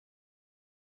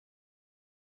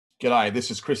G'day, this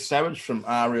is Chris Savage from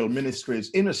Ariel Ministries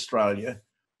in Australia,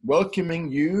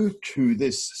 welcoming you to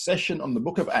this session on the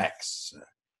book of Acts.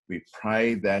 We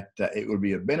pray that it will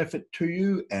be a benefit to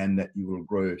you and that you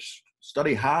will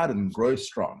study hard and grow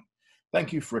strong.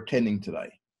 Thank you for attending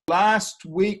today. Last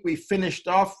week we finished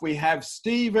off, we have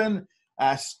Stephen.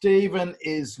 Stephen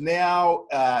is now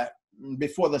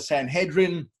before the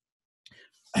Sanhedrin.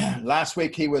 Last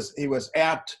week he was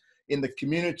out in the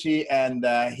community, and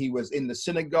he was in the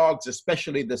synagogues,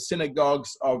 especially the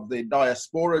synagogues of the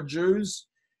diaspora Jews,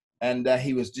 and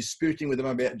he was disputing with them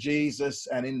about Jesus,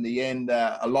 and in the end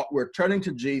a lot were turning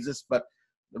to Jesus, but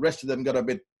the rest of them got a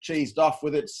bit cheesed off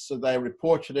with it, so they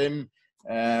reported him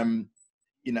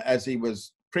as he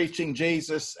was preaching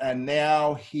Jesus. And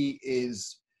now he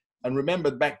is, and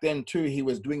remember back then too, he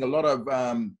was doing a lot of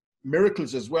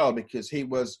miracles as well, because he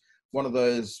was one of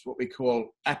those, what we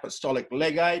call apostolic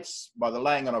legates. By the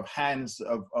laying on of hands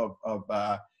of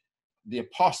the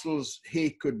apostles,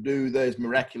 he could do those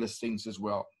miraculous things as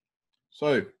well.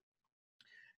 So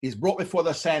he's brought before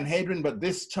the Sanhedrin, but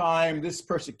this time, this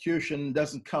persecution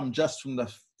doesn't come just from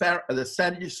the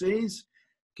Sadducees,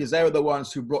 because they were the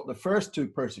ones who brought the first two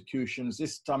persecutions.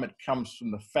 This time it comes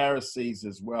from the Pharisees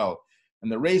as well.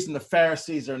 And the reason the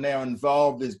Pharisees are now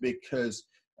involved is because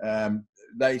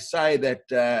they say that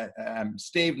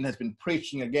Stephen has been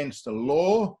preaching against the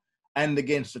law and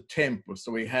against the temple.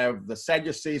 So we have the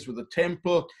Sadducees with the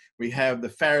temple, we have the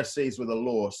Pharisees with the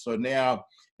law. So now,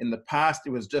 in the past, it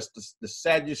was just the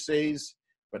Sadducees,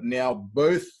 but now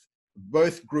both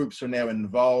groups are now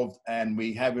involved, and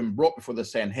we have him brought before the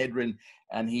Sanhedrin,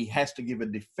 and he has to give a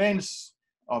defense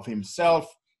of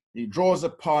himself. He draws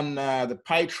upon the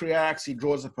patriarchs, he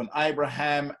draws upon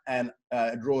Abraham, and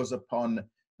draws upon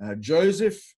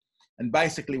Joseph. And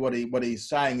basically what he's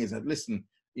saying is that, listen,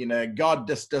 God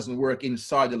just doesn't work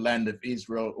inside the land of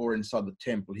Israel or inside the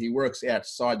temple. He works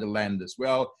outside the land as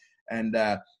well. And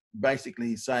basically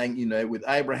he's saying, with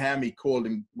Abraham, he called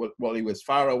him while he was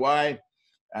far away.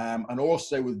 And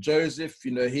also with Joseph,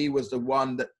 he was the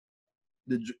one that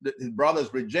his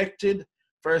brothers rejected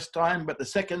first time, but the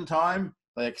second time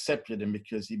they accepted him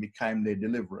because he became their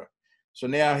deliverer. So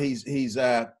now he's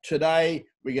today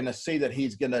we're going to see that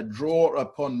he's going to draw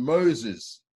upon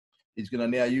Moses. He's going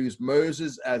to now use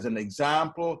Moses as an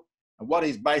example. And what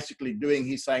he's basically doing,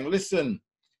 he's saying, listen,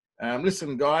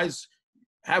 guys,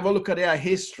 have a look at our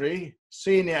history.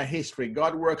 See in our history,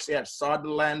 God works outside the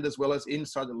land as well as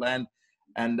inside the land.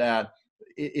 And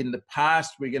in the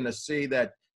past, we're going to see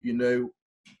that, the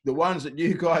ones that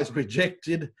you guys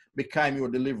rejected became your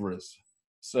deliverers.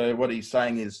 So what he's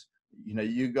saying is,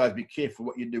 you guys be careful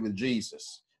what you do with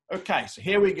Jesus. Okay, so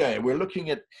here we go. We're looking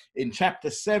at in chapter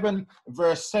 7,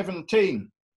 verse 17.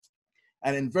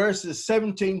 And in verses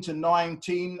 17 to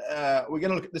 19, we're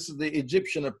going to look at, this is the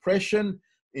Egyptian oppression.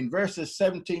 In verses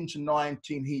 17 to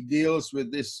 19, he deals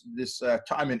with this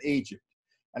time in Egypt.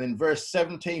 And in verse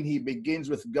 17, he begins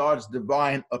with God's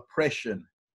divine oppression.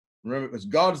 Remember, it was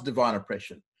God's divine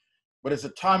oppression. But as the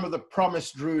time of the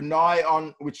promise drew nigh,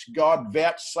 on which God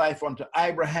vouchsafed unto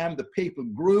Abraham, the people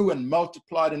grew and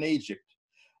multiplied in Egypt.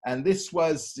 And this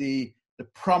was the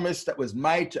promise that was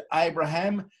made to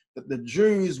Abraham, that the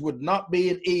Jews would not be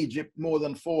in Egypt more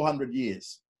than 400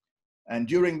 years. And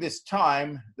during this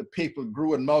time, the people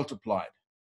grew and multiplied.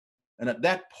 And at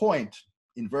that point,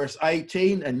 in verse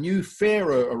 18, a new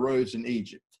Pharaoh arose in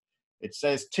Egypt. It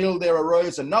says, till there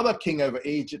arose another king over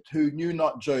Egypt who knew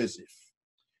not Joseph.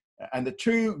 And the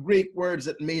two Greek words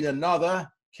that mean another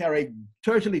carry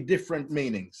totally different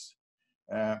meanings.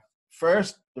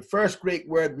 The first Greek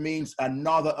word means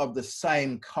another of the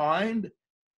same kind.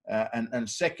 And the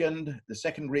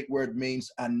second Greek word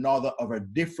means another of a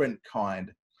different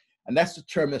kind. And that's the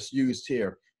term that's used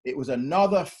here. It was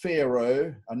another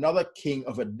Pharaoh, another king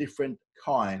of a different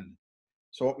kind.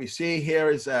 So what we see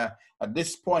here is at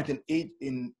this point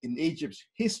in Egypt's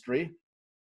history,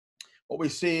 what we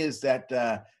see is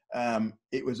that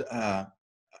it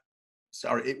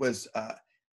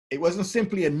wasn't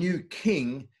simply a new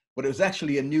king, but it was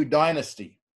actually a new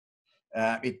dynasty.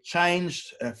 It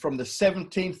changed from the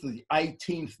 17th to the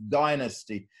 18th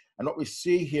dynasty. And what we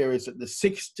see here is that the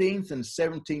 16th and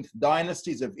 17th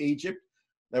dynasties of Egypt,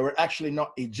 they were actually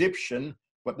not Egyptian,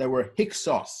 but they were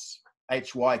Hyksos,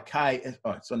 H-Y-K,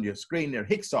 it's on your screen there,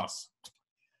 Hyksos.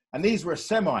 And these were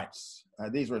Semites.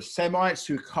 These were Semites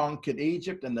who conquered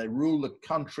Egypt, and they ruled the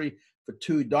country for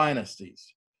two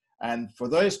dynasties. And for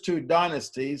those two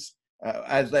dynasties,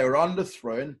 as they were on the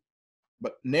throne,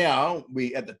 but now,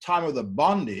 at the time of the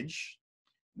bondage,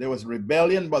 there was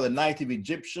rebellion by the native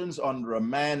Egyptians under a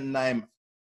man named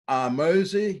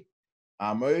Ahmose,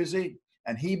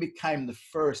 and he became the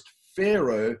first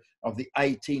pharaoh of the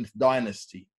 18th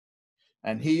dynasty.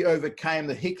 And he overcame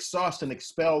the Hyksos and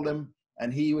expelled them,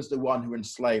 and he was the one who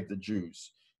enslaved the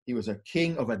Jews. He was a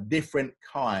king of a different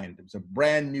kind. It was a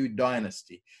brand new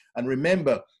dynasty. And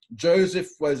remember, Joseph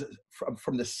was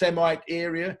from the Semite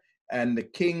area, and the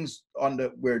kings under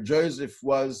where Joseph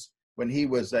was when he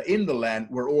was in the land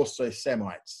were also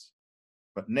Semites.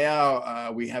 But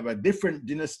now we have a different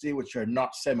dynasty which are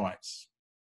not Semites.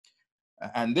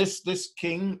 And this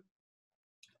king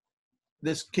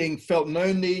felt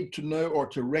no need to know or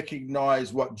to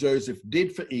recognize what Joseph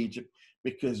did for Egypt,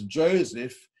 because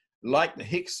Joseph, like the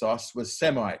Hyksos, was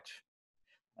Semite,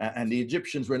 and the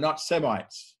Egyptians were not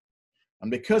Semites.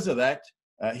 And because of that,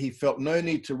 he felt no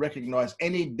need to recognize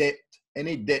any debt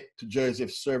to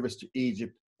Joseph's service to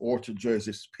Egypt or to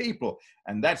Joseph's people.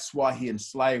 And that's why he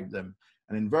enslaved them.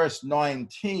 And in verse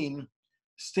 19,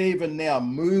 Stephen now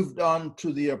moved on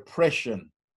to the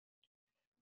oppression.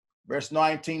 Verse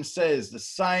 19 says, the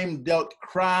same dealt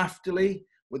craftily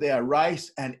with our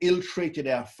race and ill-treated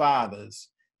our fathers,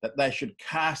 that they should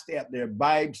cast out their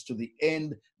babes to the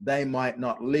end they might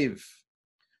not live.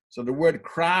 So the word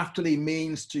craftily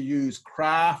means to use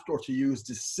craft or to use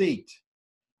deceit.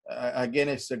 Again,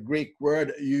 it's a Greek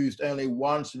word used only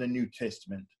once in the New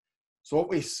Testament. So what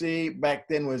we see back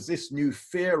then was this new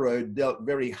Pharaoh dealt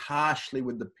very harshly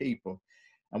with the people.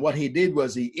 And what he did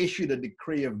was he issued a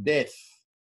decree of death.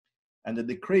 And the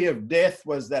decree of death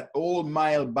was that all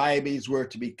male babies were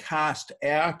to be cast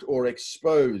out or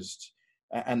exposed.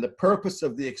 And the purpose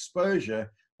of the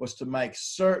exposure was to make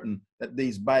certain that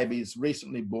these babies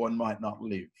recently born might not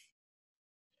live.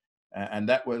 And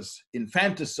that was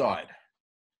infanticide.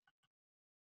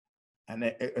 And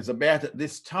it was about at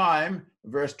this time,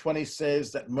 verse 20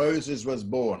 says that Moses was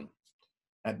born.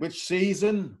 At which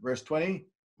season, verse 20,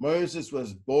 Moses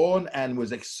was born and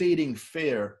was exceeding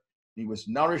fair. He was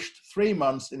nourished 3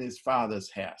 months in his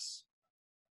father's house.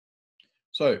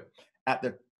 So at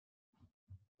the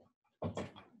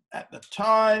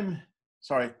time,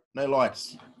 sorry, no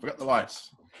lights. Forgot the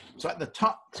lights. So at the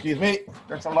top, excuse me,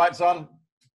 got some lights on.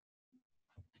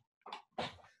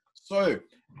 So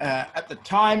at the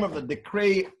time of the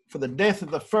decree for the death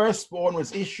of the firstborn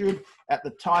was issued, at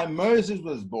the time Moses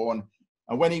was born.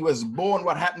 And when he was born,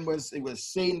 what happened was it was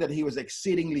seen that he was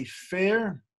exceedingly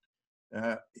fair.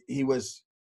 Who was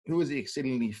he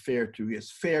exceedingly fair to? He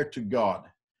is fair to God.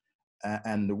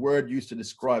 And the word used to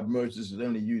describe Moses is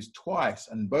only used twice.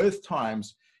 And both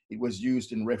times it was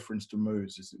used in reference to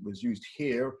Moses. It was used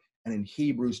here and in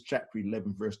Hebrews chapter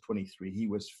 11, verse 23. He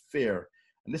was fair.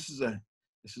 And this is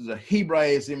a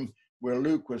Hebraism where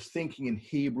Luke was thinking in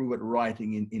Hebrew but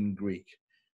writing in Greek.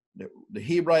 The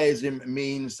Hebraism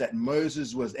means that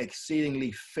Moses was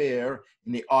exceedingly fair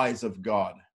in the eyes of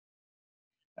God.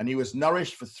 And he was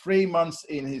nourished for 3 months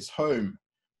in his home.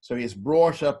 So he is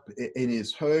brought up in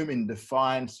his home in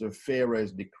defiance of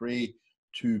Pharaoh's decree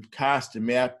to cast him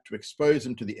out, to expose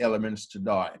him to the elements to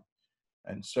die.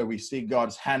 And so we see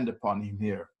God's hand upon him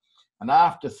here. And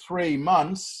after 3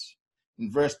 months,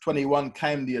 in verse 21,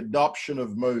 came the adoption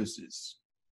of Moses.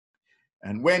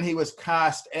 And when he was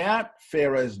cast out,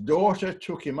 Pharaoh's daughter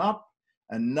took him up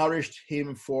and nourished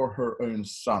him for her own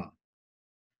son.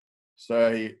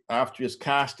 So after he was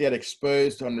cast out,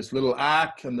 exposed on this little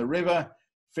ark in the river,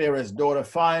 Pharaoh's daughter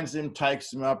finds him,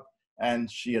 takes him up, and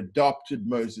she adopted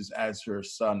Moses as her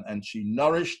son, and she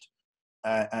nourished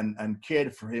and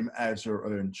cared for him as her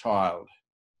own child.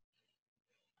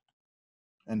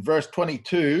 And verse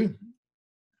 22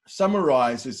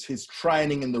 summarizes his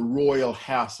training in the royal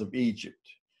house of Egypt.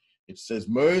 It says,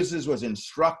 Moses was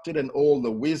instructed in all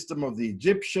the wisdom of the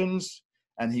Egyptians,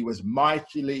 and he was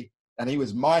mighty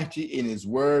in his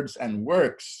words and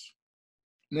works.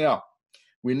 Now,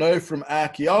 we know from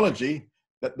archaeology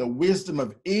that the wisdom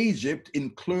of Egypt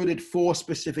included 4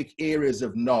 specific areas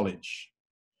of knowledge.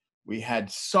 We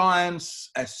had science,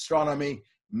 astronomy,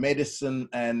 medicine,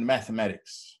 and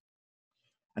mathematics.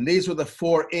 And these were the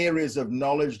 4 areas of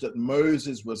knowledge that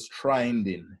Moses was trained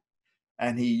in.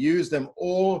 And he used them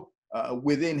all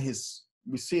within his,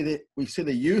 we see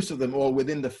the use of them all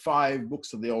within the 5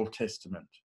 books of the Old Testament.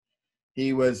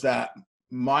 He was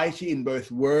mighty in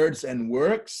both words and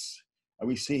works.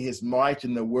 We see his might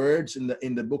in the words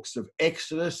in the books of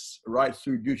Exodus right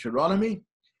through Deuteronomy.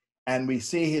 And we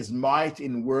see his might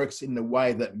in works in the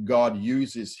way that God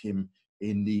uses him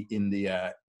in the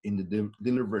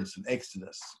deliverance in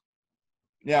Exodus.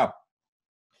 Now,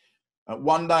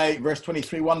 one day, verse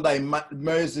 23, one day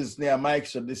Moses now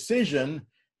makes a decision,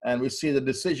 and we see the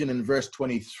decision in verse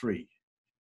 23.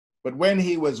 But when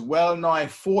he was well nigh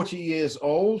 40 years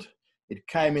old, it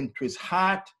came into his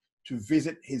heart to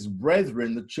visit his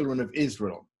brethren, the children of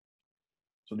Israel.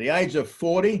 So at the age of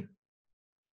 40,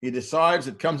 he decides,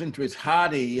 it comes into his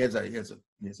heart, he has a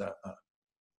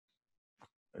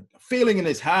feeling in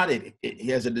his heart, he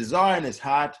has a desire in his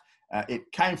heart.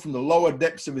 It came from the lower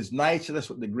depths of his nature, that's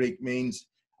what the Greek means.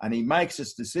 And he makes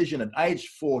this decision at age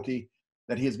 40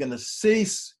 that he is going to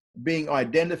cease being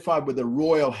identified with the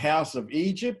royal house of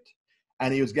Egypt,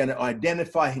 and he was going to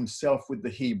identify himself with the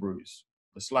Hebrews,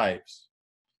 the slaves.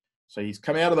 So he's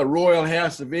come out of the royal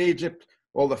house of Egypt,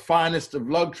 all the finest of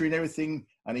luxury and everything,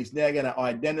 and he's now going to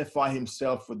identify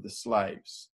himself with the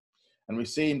slaves. And we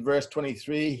see in verse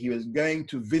 23, he was going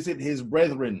to visit his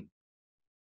brethren.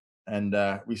 And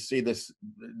we see this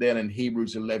then in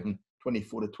Hebrews 11,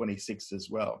 24 to 26 as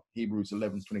well. Hebrews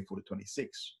 11, 24 to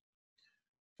 26.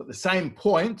 But at some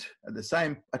point,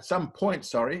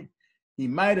 he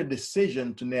made a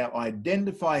decision to now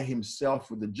identify himself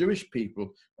with the Jewish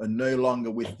people and no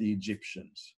longer with the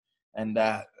Egyptians. And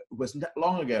it wasn't that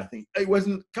long ago, I think. It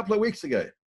wasn't a couple of weeks ago.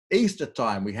 Easter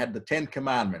time, we had the 10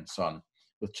 Commandments on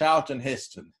with Charlton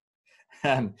Heston.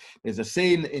 And there's a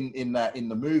scene in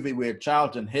the movie where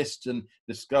Charlton Heston,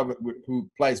 who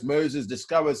plays Moses,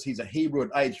 discovers he's a Hebrew at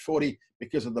age 40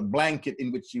 because of the blanket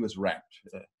in which he was wrapped.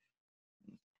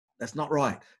 That's not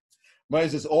right.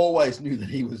 Moses always knew that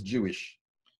he was Jewish.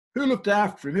 Who looked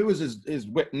after him? Who was his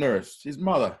wet nurse? His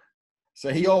mother.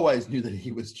 So he always knew that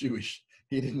he was Jewish.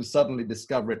 He didn't suddenly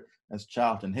discover it as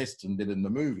Charlton Heston did in the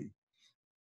movie.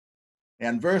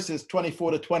 And verses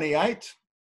 24 to 28,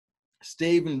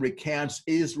 Stephen recounts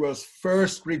Israel's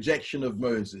first rejection of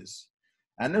Moses.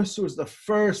 And this was the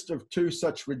first of two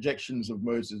such rejections of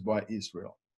Moses by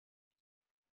Israel.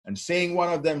 And seeing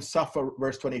one of them suffer,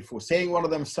 verse 24, seeing one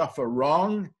of them suffer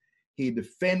wrong, he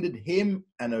defended him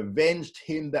and avenged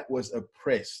him that was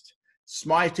oppressed,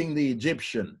 smiting the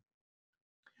Egyptian.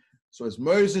 So as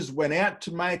Moses went out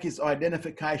to make his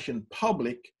identification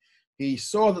public, he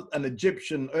saw that an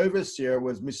Egyptian overseer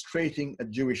was mistreating a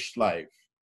Jewish slave.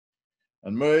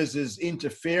 And Moses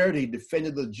interfered, he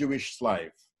defended the Jewish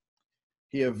slave.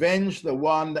 He avenged the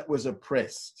one that was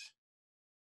oppressed.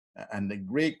 And the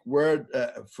Greek word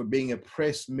for being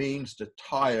oppressed means to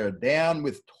tire down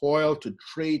with toil, to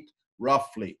treat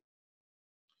roughly.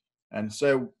 And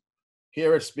so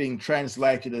here it's being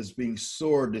translated as being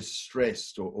sore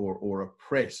distressed or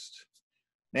oppressed.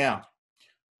 Now,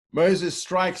 Moses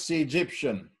strikes the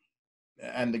Egyptian,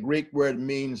 and the Greek word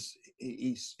means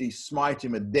he smite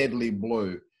him a deadly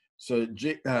blow. So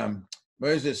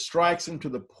Moses strikes him to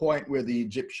the point where the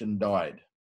Egyptian died.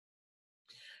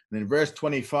 And in verse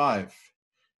 25,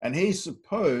 and he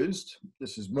supposed,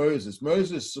 this is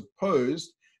Moses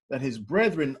supposed that his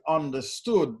brethren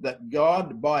understood that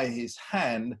God by his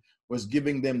hand was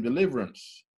giving them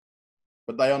deliverance,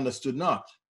 but they understood not.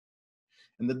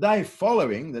 And the day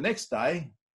following, the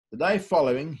day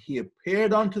following, he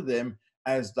appeared unto them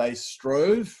as they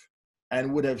strove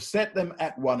and would have set them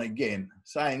at one again,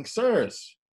 saying,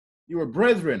 Sirs, you are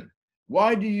brethren,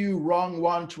 why do you wrong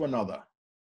one to another?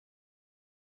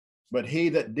 But he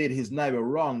that did his neighbor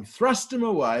wrong thrust him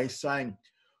away, saying,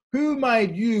 Who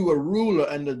made you a ruler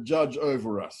and a judge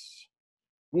over us?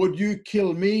 Would you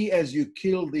kill me as you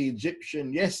killed the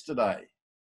Egyptian yesterday?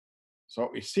 So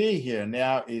what we see here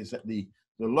now is that the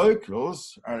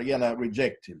locals are going to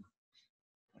reject him.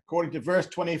 According to verse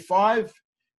 25,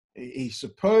 he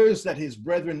supposed that his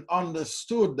brethren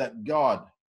understood that God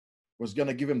was going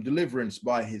to give him deliverance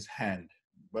by his hand,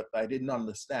 but they didn't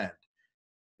understand.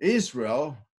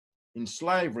 Israel in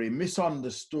slavery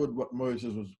misunderstood what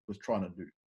Moses was trying to do.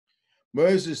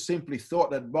 Moses simply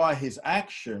thought that by his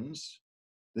actions,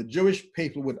 the Jewish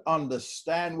people would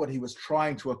understand what he was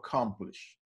trying to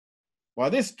accomplish. By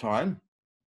this time,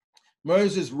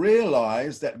 Moses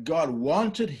realized that God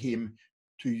wanted him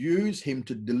to use him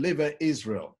to deliver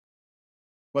Israel,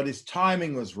 but his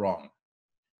timing was wrong.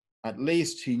 At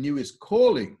least he knew his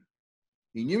calling.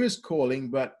 He knew his calling,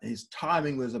 but his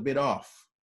timing was a bit off,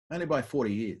 only by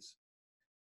 40 years.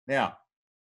 Now,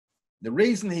 the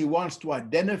reason he wants to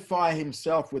identify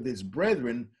himself with his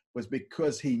brethren was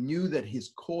because he knew that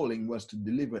his calling was to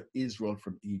deliver Israel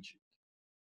from Egypt.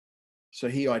 So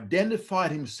he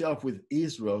identified himself with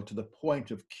Israel to the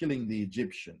point of killing the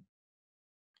Egyptian.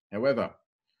 However,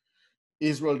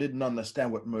 Israel didn't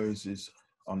understand what Moses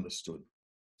understood.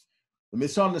 The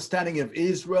misunderstanding of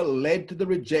Israel led to the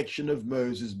rejection of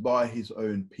Moses by his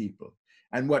own people.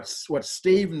 And what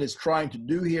Stephen is trying to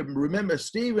do here, remember,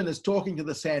 Stephen is talking to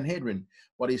the Sanhedrin.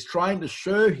 What he's trying to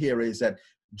show here is that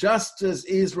just as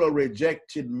Israel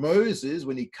rejected Moses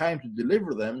when he came to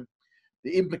deliver them,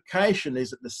 the implication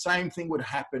is that the same thing would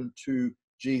happen to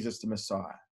Jesus the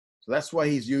Messiah. So that's why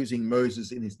he's using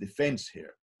Moses in his defense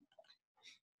here.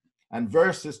 And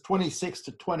verses 26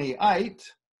 to 28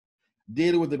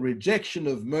 deal with the rejection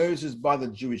of Moses by the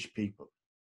Jewish people.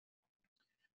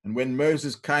 And when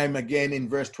Moses came again in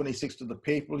verse 26 to the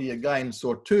people, he again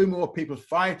saw two more people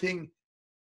fighting.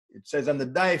 It says, on the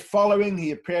day following,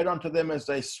 he appeared unto them as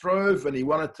they strove, and he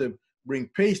wanted to bring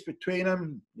peace between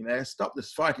them. You know, stop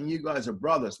this fighting. You guys are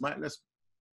brothers, mate. Let's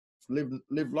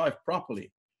live life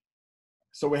properly.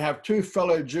 So we have two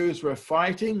fellow Jews who are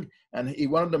fighting, and he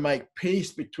wanted to make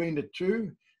peace between the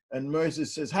two. And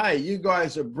Moses says, hey, you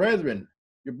guys are brethren.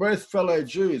 You're both fellow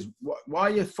Jews. Why are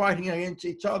you fighting against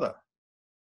each other?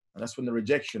 And that's when the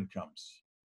rejection comes.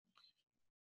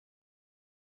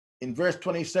 In verse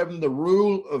 27, the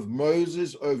rule of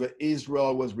Moses over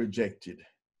Israel was rejected.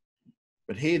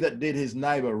 But he that did his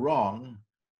neighbor wrong,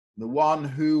 the one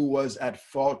who was at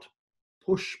fault,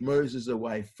 pushed Moses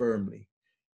away firmly.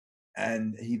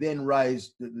 And he then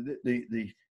raised,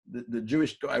 the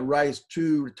Jewish guy raised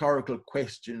two rhetorical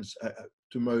questions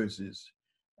to Moses.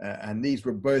 And these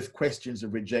were both questions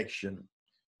of rejection.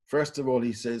 First of all,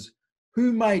 he says,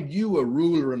 who made you a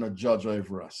ruler and a judge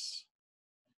over us?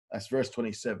 That's verse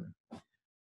 27.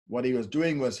 What he was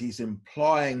doing was he's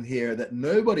implying here that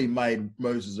nobody made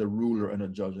Moses a ruler and a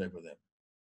judge over them.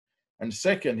 And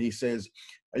second, he says,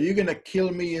 are you going to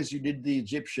kill me as you did the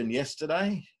Egyptian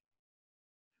yesterday?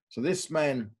 So this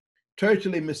man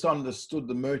totally misunderstood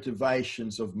the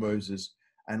motivations of Moses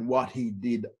and what he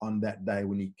did on that day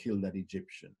when he killed that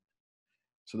Egyptian.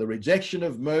 So the rejection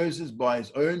of Moses by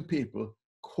his own people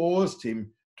caused him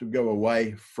to go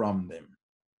away from them.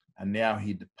 And now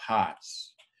he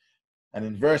departs. And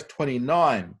in verse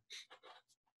 29,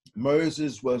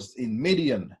 Moses was in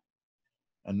Midian,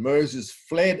 and Moses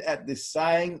fled at this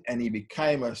saying, and he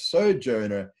became a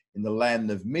sojourner in the land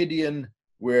of Midian,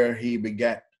 where he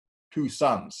begat two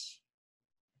sons.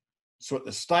 So at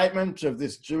the statement of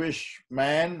this Jewish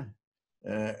man,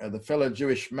 the fellow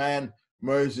Jewish man,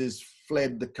 Moses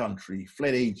fled the country,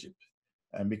 fled Egypt.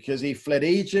 And because he fled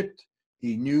Egypt,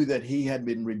 he knew that he had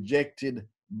been rejected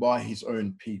by his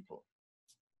own people.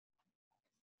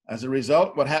 As a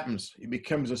result, what happens? He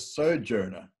becomes a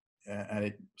sojourner.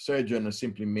 Sojourner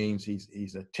simply means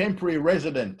he's a temporary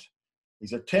resident.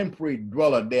 He's a temporary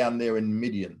dweller down there in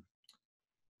Midian.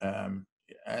 But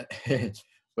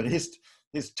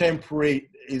his temporary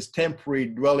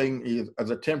dwelling as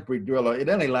a temporary dweller, it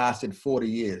only lasted 40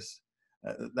 years.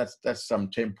 That's some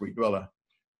temporary dweller.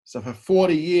 So for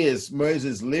 40 years,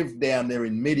 Moses lived down there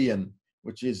in Midian,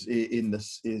 which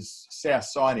is South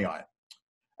Sinai.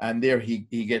 And there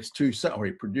he gets two sons, or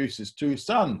he produces two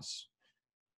sons.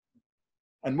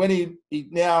 And when he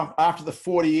now, after the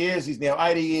 40 years, he's now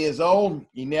 80 years old,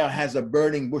 he now has a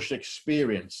burning bush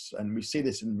experience. And we see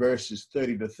this in verses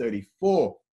 30 to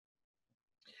 34.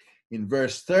 In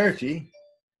verse 30,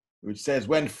 which says,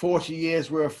 when 40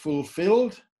 years were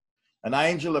fulfilled, an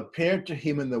angel appeared to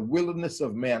him in the wilderness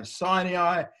of Mount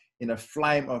Sinai in a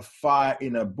flame of fire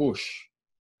in a bush.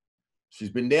 She's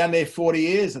been down there 40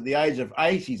 years. At the age of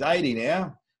 8, he's 80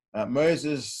 now.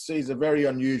 Moses sees a very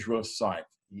unusual sight.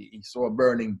 He saw a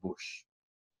burning bush.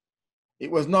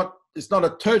 It's not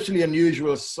a totally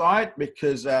unusual sight,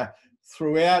 because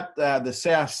throughout the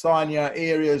South Sinai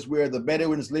areas where the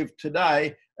Bedouins live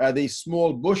today, these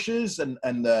small bushes and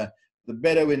the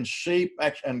Bedouin sheep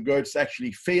and goats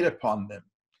actually feed upon them.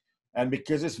 And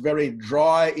because it's very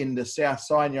dry in the South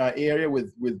Sinai area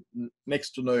with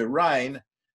next to no rain,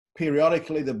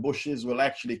 periodically the bushes will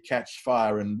actually catch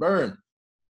fire and burn.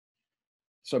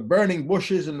 So burning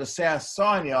bushes in the South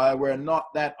Sinai were not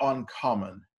that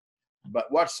uncommon.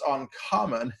 But what's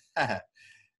uncommon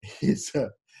is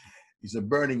a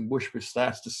burning bush which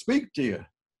starts to speak to you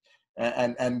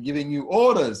and giving you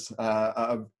orders.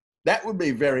 That would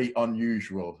be very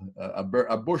unusual.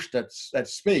 A bush that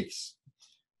speaks,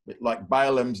 a bit like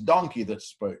Balaam's donkey that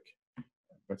spoke.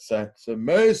 But so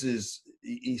Moses,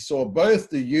 he saw both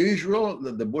the usual,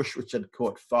 the bush which had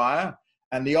caught fire,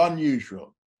 and the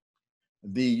unusual.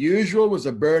 The usual was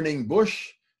a burning bush,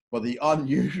 but the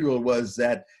unusual was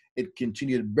that it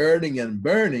continued burning and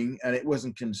burning, and it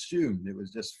wasn't consumed. It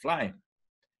was just flame.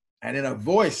 And then a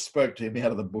voice spoke to him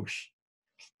out of the bush.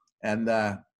 And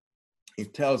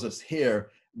it tells us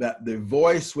here that the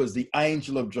voice was the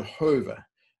angel of Jehovah,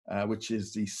 which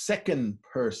is the second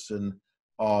person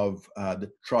of the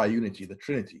triunity, the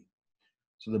Trinity.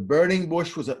 So the burning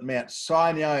bush was at Mount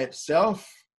Sinai itself.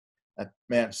 At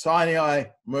Mount Sinai,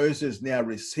 Moses now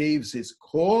receives his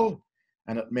call.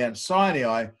 And at Mount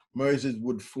Sinai, Moses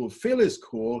would fulfill his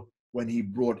call when he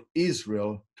brought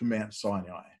Israel to Mount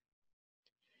Sinai.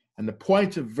 And the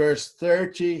point of verse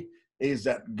 30 is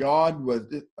that God was,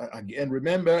 again,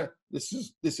 remember, this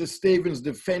is Stephen's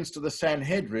defense to the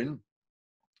Sanhedrin.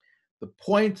 The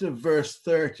point of verse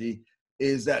 30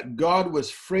 is that God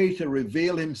was free to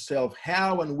reveal himself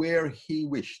how and where he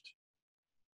wished.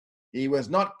 He was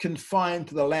not confined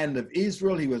to the land of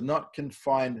Israel. He was not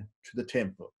confined to the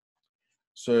temple.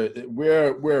 So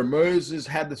where Moses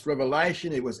had this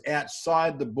revelation, it was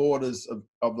outside the borders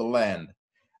of the land.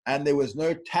 And there was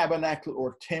no tabernacle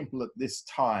or temple at this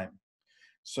time.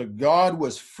 So God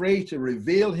was free to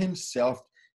reveal himself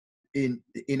in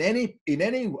any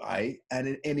way and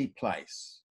in any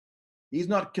place. He's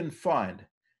not confined.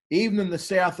 Even in the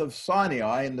south of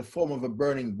Sinai, in the form of a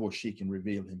burning bush, he can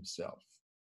reveal himself.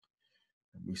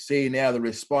 We see now the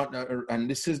response, and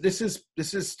this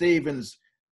is Stephen's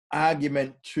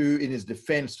argument in his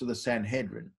defense to the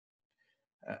Sanhedrin.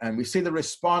 And we see the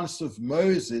response of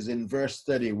Moses in verse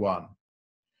 31.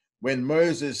 When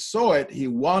Moses saw it, he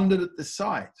wondered at the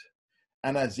sight.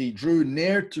 And as he drew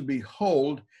near to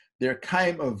behold, there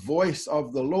came a voice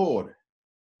of the Lord.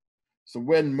 So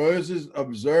when Moses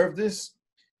observed this,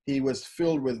 he was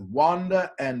filled with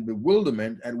wonder and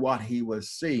bewilderment at what he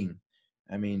was seeing.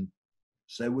 I mean,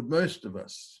 so would most of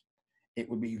us. It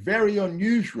would be very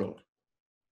unusual.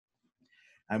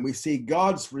 And we see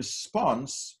God's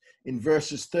response in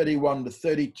verses 31 to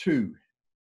 32.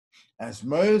 As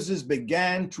Moses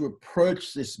began to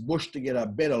approach this bush to get a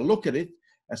better look at it,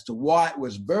 as to why it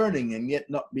was burning and yet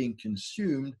not being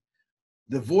consumed,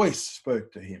 the voice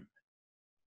spoke to him.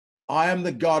 I am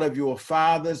the God of your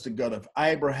fathers, the God of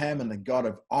Abraham and the God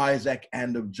of Isaac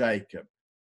and of Jacob.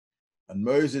 And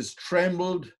Moses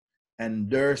trembled and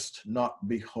durst not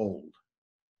behold.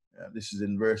 This is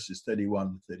in verses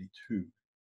 31 to 32.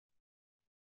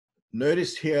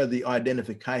 Notice here the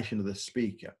identification of the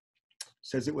speaker. It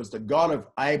says it was the God of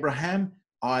Abraham,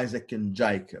 Isaac, and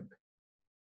Jacob.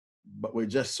 But we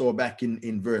just saw back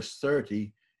in verse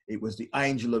 30, it was the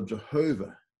angel of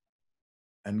Jehovah.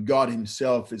 And God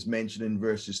himself is mentioned in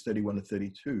verses 31 to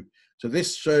 32. So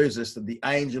this shows us that the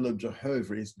angel of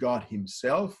Jehovah is God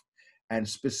himself, and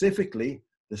specifically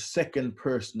the second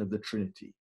person of the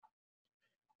Trinity.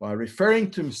 By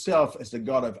referring to himself as the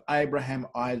God of Abraham,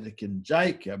 Isaac, and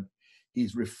Jacob,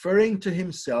 he's referring to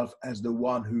himself as the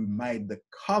one who made the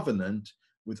covenant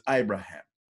with Abraham.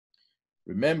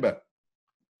 Remember,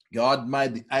 God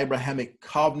made the Abrahamic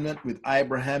covenant with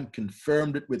Abraham,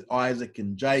 confirmed it with Isaac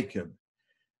and Jacob.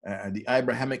 The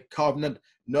Abrahamic covenant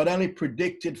not only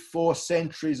predicted 4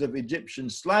 centuries of Egyptian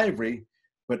slavery,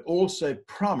 but also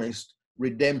promised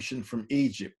redemption from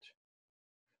Egypt.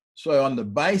 So on the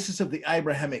basis of the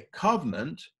Abrahamic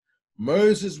covenant,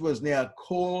 Moses was now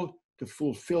called to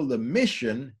fulfill the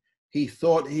mission he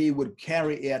thought he would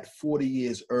carry out 40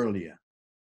 years earlier.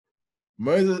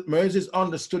 Moses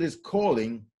understood his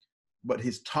calling, but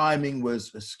his timing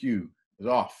was askew, was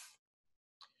off.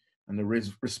 And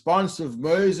the response of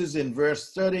Moses in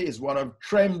verse 30 is one of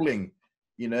trembling.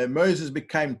 You know, Moses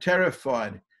became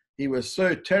terrified. He was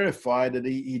so terrified that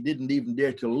he didn't even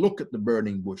dare to look at the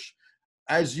burning bush.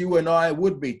 As you and I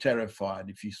would be terrified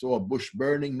if you saw a bush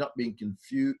burning, not being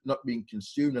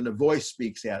consumed, and a voice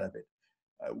speaks out of it.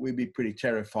 We'd be pretty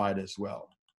terrified as well.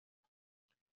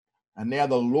 And now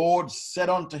the Lord said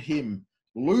unto him,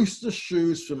 loose the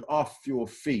shoes from off your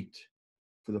feet,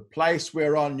 for the place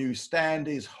whereon you stand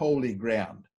is holy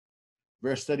ground.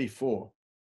 Verse 34.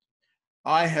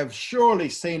 I have surely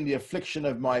seen the affliction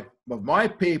of my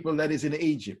people that is in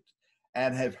Egypt,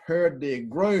 and have heard their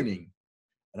groaning,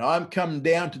 and I am come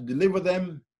down to deliver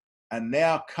them, and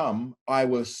now come, I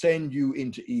will send you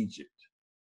into Egypt.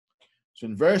 So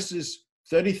in verses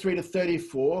 33 to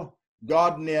 34,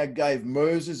 God now gave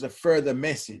Moses a further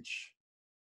message.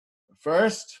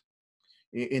 First,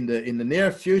 in the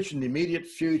near future, in the immediate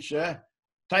future,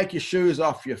 take your shoes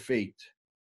off your feet.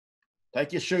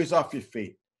 Take your shoes off your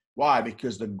feet. Why?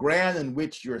 Because the ground in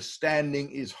which you're standing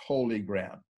is holy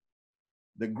ground.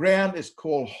 The ground is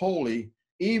called holy,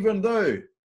 even though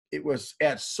it was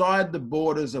outside the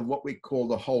borders of what we call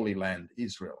the Holy Land,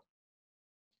 Israel.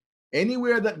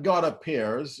 Anywhere that God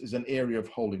appears is an area of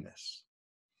holiness.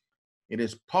 It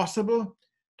is possible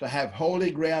to have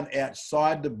holy ground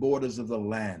outside the borders of the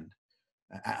land.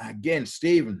 Again,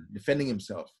 Stephen defending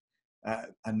himself.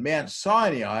 And Mount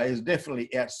Sinai is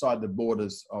definitely outside the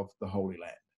borders of the Holy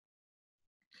Land.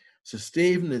 So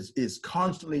Stephen is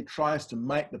constantly tries to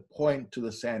make the point to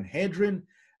the Sanhedrin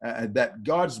that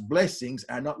God's blessings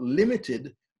are not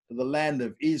limited to the land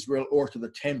of Israel or to the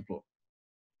temple.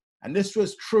 And this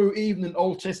was true even in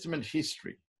Old Testament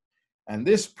history. And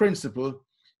this principle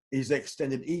is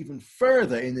extended even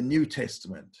further in the New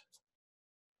Testament.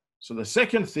 So the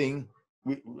second thing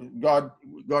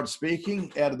God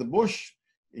speaking out of the bush,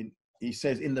 he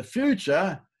says, in the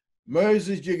future,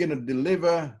 Moses, you're going to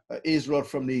deliver Israel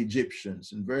from the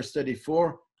Egyptians. In verse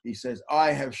 34, he says,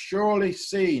 I have surely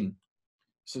seen,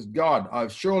 says God,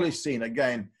 I've surely seen.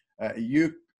 Again,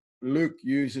 Luke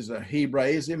uses a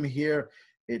Hebraism here.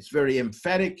 It's very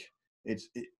emphatic.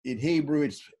 In Hebrew,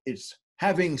 it's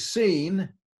having seen,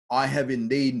 I have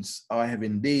indeed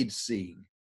seen.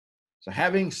 So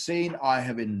having seen, I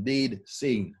have indeed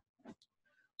seen.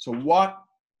 So what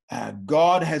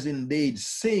God has indeed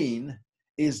seen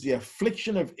is the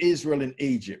affliction of Israel in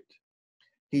Egypt.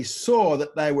 He saw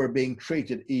that they were being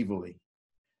treated evilly.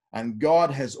 And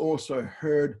God has also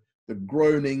heard the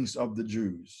groanings of the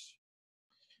Jews.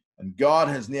 And God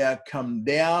has now come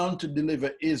down to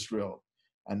deliver Israel.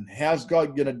 And how's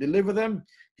God going to deliver them?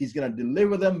 He's going to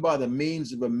deliver them by the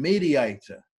means of a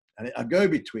mediator, a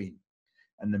go-between.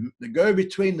 And the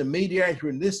go-between, the mediator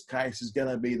in this case, is going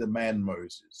to be the man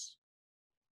Moses.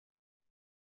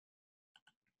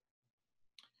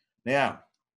 Now,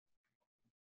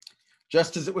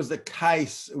 just as it was the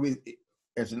case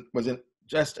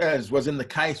just as was in the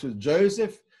case with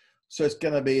Joseph, so it's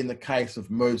going to be in the case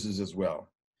of Moses as well.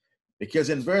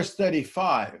 Because in verse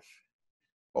 35,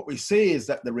 what we see is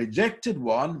that the rejected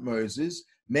one, Moses,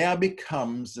 now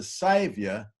becomes the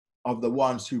savior of the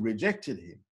ones who rejected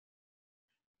him.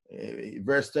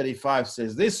 Verse 35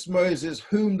 says, this Moses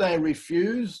whom they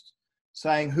refused,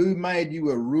 saying, who made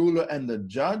you a ruler and a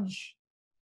judge?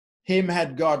 Him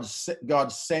had God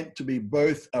sent to be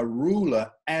both a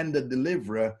ruler and a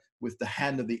deliverer with the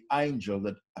hand of the angel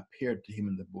that appeared to him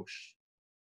in the bush.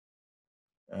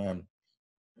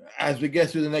 As we go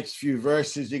through the next few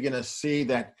verses, you're going to see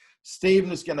that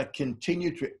Stephen is going to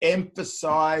continue to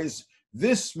emphasize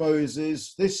this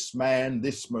Moses, this man,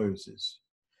 this Moses.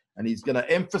 And he's going to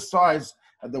emphasize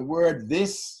the word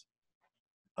this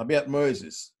about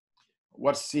Moses.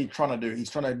 What's he trying to do?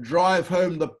 He's trying to drive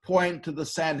home the point to the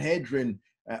Sanhedrin.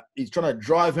 He's trying to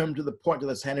drive home to the point to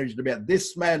the Sanhedrin about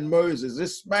this man Moses.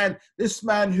 This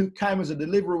man who came as a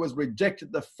deliverer was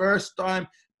rejected the first time,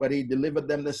 but he delivered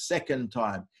them the second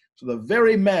time. So the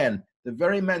very man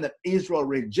that Israel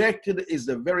rejected is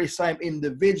the very same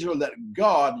individual that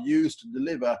God used to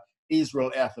deliver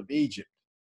Israel out of Egypt.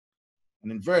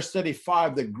 And in verse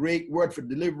 35, the Greek word for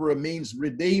deliverer means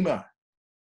redeemer.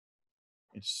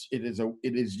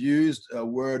 It is used a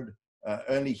word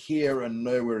only here and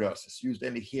nowhere else. It's used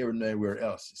only here and nowhere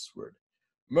else, this word.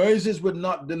 Moses would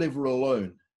not deliver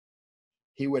alone.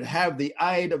 He would have the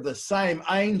aid of the same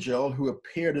angel who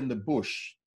appeared in the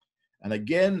bush. And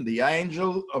again, the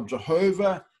angel of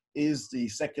Jehovah is the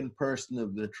second person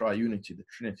of the triunity, the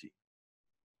Trinity.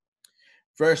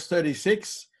 Verse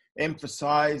 36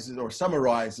 emphasizes or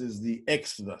summarizes the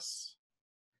Exodus.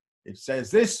 It says,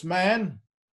 this man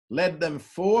led them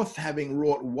forth, having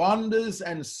wrought wonders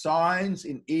and signs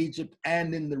in Egypt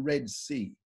and in the Red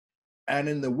Sea, and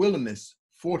in the wilderness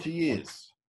 40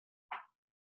 years.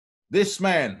 This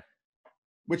man,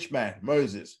 which man?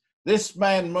 Moses. This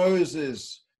man,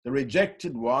 Moses, the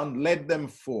rejected one, led them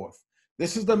forth.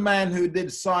 This is the man who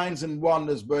did signs and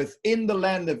wonders both in the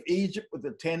land of Egypt with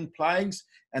the 10 plagues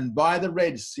and by the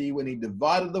Red Sea when he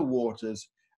divided the waters,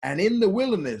 and in the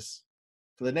wilderness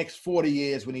for the next 40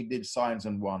 years when he did signs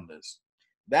and wonders.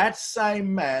 That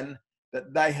same man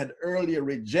that they had earlier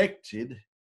rejected,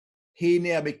 he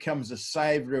now becomes the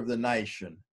savior of the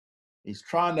nation. He's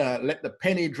trying to let the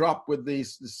penny drop with the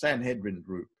Sanhedrin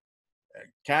group.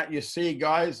 Can't you see,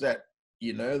 guys, that,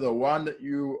 you know, the one that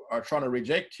you are trying to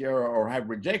reject here or have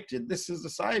rejected, this is the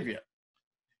savior.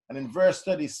 And in verse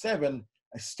 37,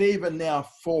 Stephen now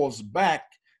falls back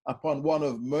upon one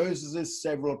of Moses'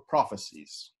 several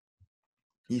prophecies.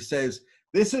 He says,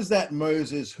 this is that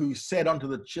Moses who said unto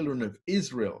the children of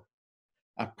Israel,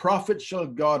 a prophet shall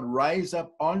God raise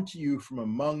up unto you from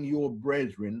among your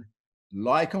brethren,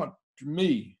 like unto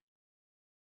me.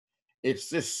 It's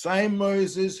this same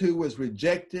Moses who was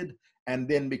rejected and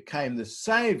then became the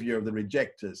savior of the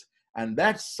rejectors. And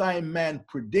that same man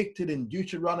predicted in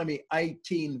Deuteronomy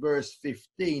 18 verse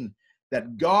 15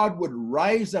 that God would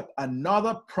raise up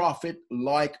another prophet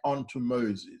like unto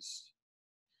Moses.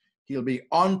 He'll be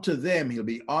unto them. He'll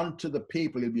be unto the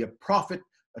people. He'll be a prophet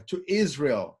to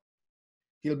Israel.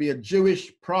 He'll be a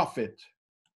Jewish prophet.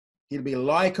 He'll be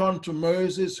like unto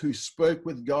Moses who spoke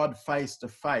with God face to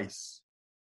face.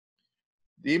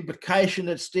 The implication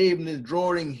that Stephen is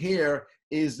drawing here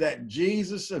is that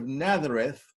Jesus of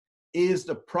Nazareth is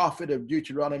the prophet of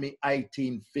Deuteronomy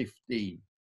 18:15.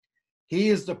 He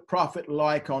is the prophet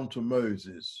like unto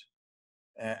Moses.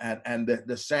 And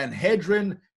the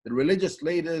Sanhedrin, the religious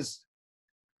leaders,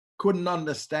 couldn't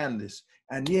understand this.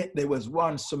 And yet there was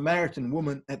one Samaritan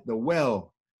woman at the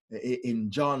well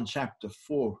in John chapter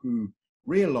 4 who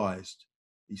realized,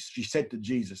 she said to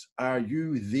Jesus, "Are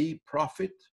you the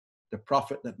prophet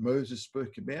that Moses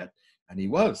spoke about?" And he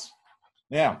was.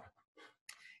 Now,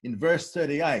 in verse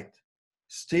 38,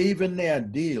 Stephen now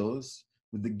deals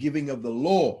with the giving of the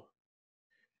law.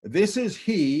 "This is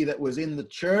he that was in the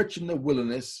church in the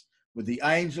wilderness with the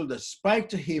angel that spake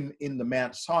to him in the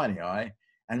Mount Sinai,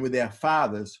 and with our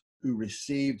fathers who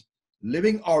received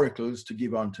living oracles to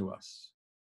give unto us."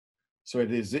 So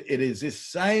it is this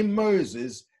same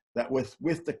Moses that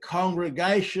with the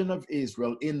congregation of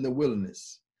Israel in the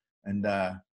wilderness. And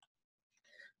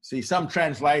see, some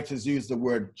translators use the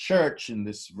word church in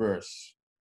this verse.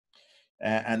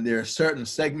 And there are certain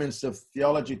segments of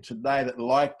theology today that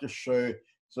like to show,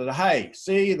 so that, hey,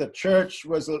 see, the church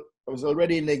was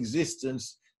already in existence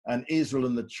and Israel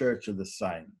and the church are the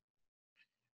same.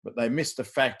 But they missed the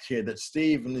fact here that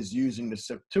Stephen is using the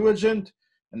Septuagint,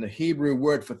 and the Hebrew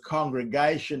word for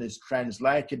congregation is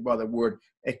translated by the word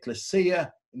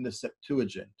ecclesia in the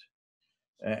Septuagint.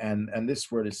 And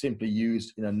this word is simply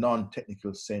used in a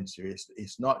non-technical sense here.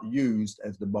 It's not used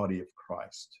as the body of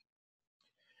Christ.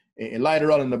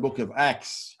 Later on in the book of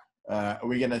Acts,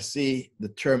 we're going to see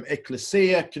the term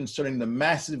ecclesia concerning the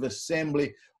massive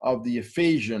assembly of the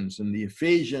Ephesians. And the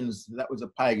Ephesians, that was a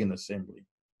pagan assembly.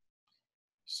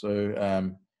 So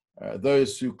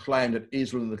those who claim that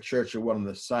Israel and the church are one and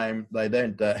the same, they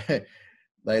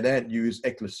don't use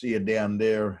ecclesia down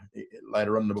there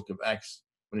later on in the book of Acts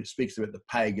when it speaks about the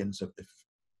pagans of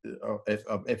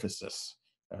Ephesus.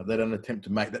 They don't attempt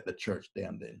to make that the church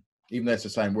down there, even though it's the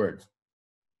same word.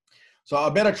 So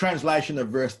a better translation of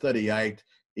verse 38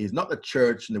 is not the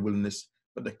church in the wilderness,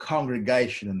 but the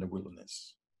congregation in the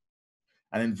wilderness.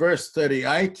 And in verse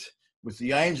 38, with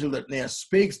the angel that now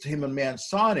speaks to him on Mount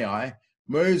Sinai,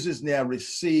 Moses now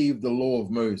received the law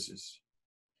of Moses.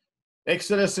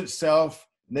 Exodus itself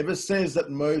never says that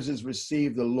Moses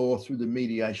received the law through the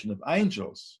mediation of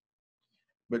angels,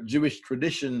 but Jewish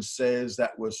tradition says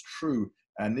that was true.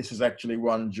 And this is actually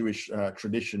one Jewish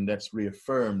tradition that's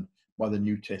reaffirmed by the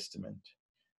New Testament.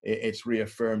 It's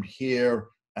reaffirmed here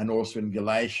and also in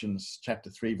Galatians chapter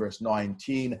 3, verse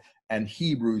 19, and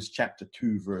Hebrews chapter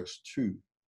 2, verse 2.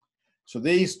 So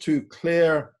these two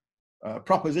clear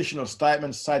propositional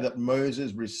statements say that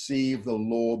Moses received the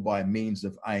law by means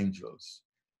of angels.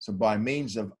 So by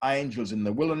means of angels in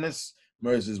the wilderness,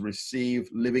 Moses received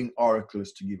living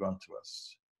oracles to give unto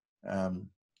us.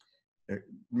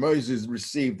 Moses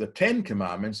received the 10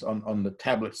 commandments on the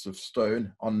tablets of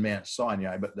stone on Mount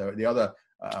Sinai, but the other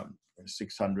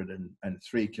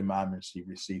 603 commandments he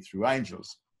received through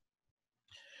angels.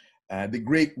 The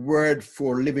Greek word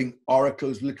for living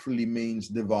oracles literally means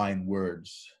divine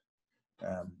words.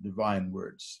 Divine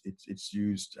words. It's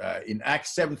used in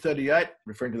Acts 7:38,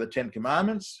 referring to the 10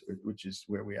 commandments, which is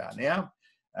where we are now.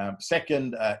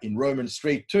 Second, in Romans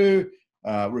 3:2,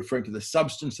 referring to the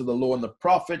substance of the law and the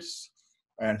prophets.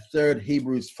 And third,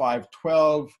 Hebrews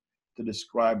 5:12, to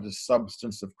describe the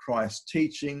substance of Christ's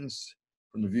teachings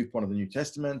from the viewpoint of the New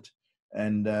Testament.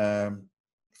 And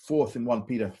fourth, in 1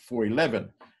 Peter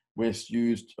 4:11, where it's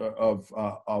used of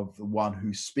the one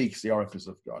who speaks the oracles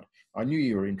of God. I knew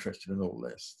you were interested in all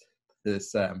this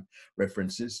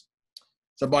references.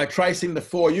 So by tracing the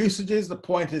four usages, the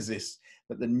point is this,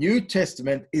 that the New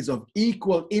Testament is of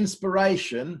equal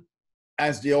inspiration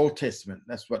as the Old Testament.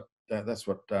 That's what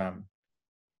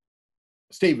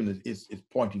Stephen is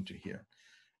pointing to here.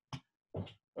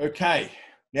 Okay.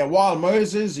 Now, while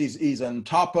Moses is on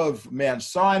top of Mount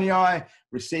Sinai,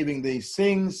 receiving these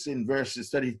things in verses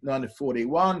 39 to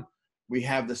 41, we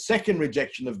have the second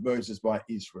rejection of Moses by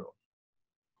Israel.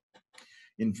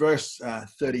 In verse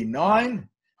 39,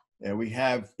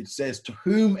 it says, "To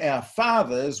whom our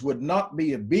fathers would not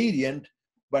be obedient,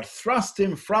 but thrust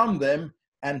him from them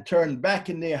and turned back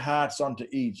in their hearts unto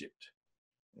Egypt."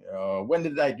 When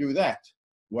did they do that?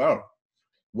 Well,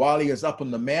 while he was up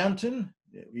on the mountain,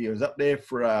 he was up there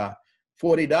for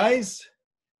 40 days,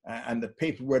 and the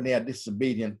people were now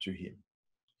disobedient to him.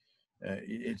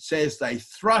 It says they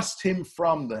thrust him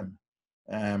from them.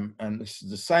 And this is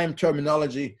the same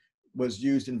terminology was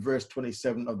used in verse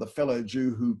 27 of the fellow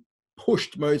Jew who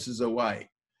pushed Moses away.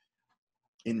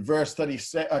 In verse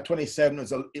 27,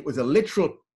 it was a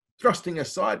literal thrusting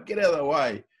aside. Get out of the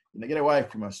way. Get away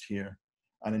from us here.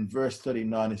 And in verse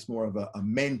 39, it's more of a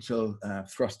mental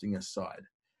thrusting aside.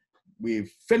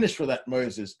 We've finished with that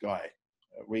Moses guy.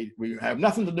 We have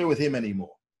nothing to do with him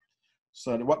anymore.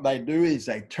 So what they do is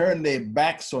they turn their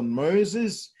backs on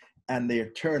Moses and they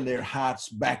turn their hearts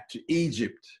back to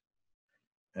Egypt.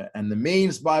 And the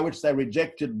means by which they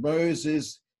rejected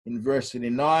Moses in verse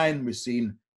 39, we've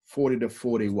seen 40 to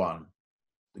 41,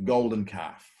 the golden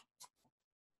calf.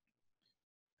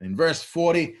 In verse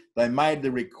 40, they made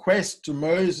the request to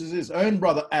Moses' own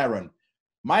brother Aaron,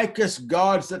 make us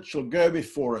gods that shall go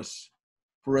before us.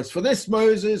 For as for this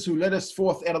Moses who led us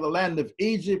forth out of the land of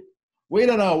Egypt, we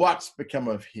don't know what's become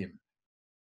of him.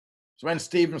 So when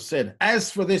Stephen said, as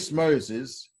for this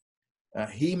Moses,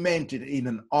 he meant it in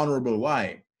an honorable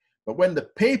way. But when the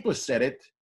people said it,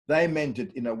 they meant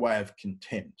it in a way of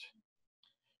contempt.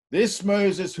 This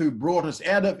Moses who brought us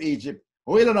out of Egypt,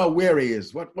 we don't know where he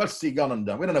is. What's he gone and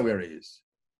done? We don't know where he is.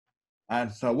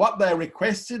 And so what they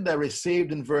requested, they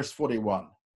received in verse 41.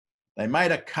 They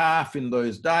made a calf in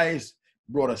those days,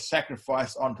 brought a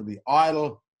sacrifice onto the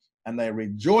idol, and they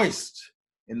rejoiced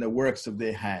in the works of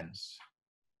their hands.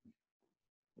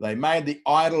 They made the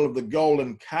idol of the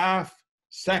golden calf,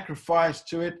 sacrificed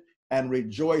to it, and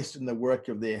rejoiced in the work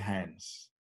of their hands.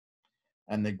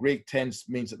 And the Greek tense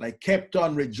means that they kept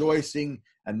on rejoicing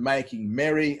and making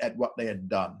merry at what they had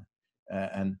done.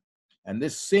 And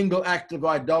this single act of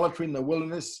idolatry in the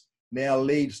wilderness now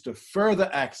leads to further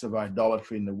acts of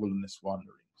idolatry in the wilderness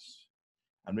wanderings.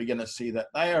 And we're going to see that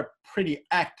they are pretty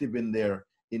active in their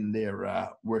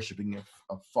worshipping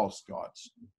of false gods.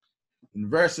 In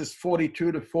verses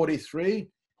 42 to 43,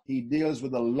 he deals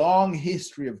with a long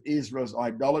history of Israel's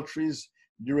idolatries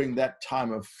during that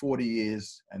time of 40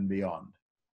 years and beyond.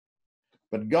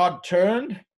 But God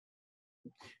turned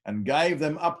and gave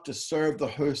them up to serve the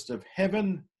host of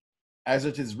heaven, as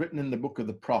it is written in the book of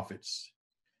the prophets.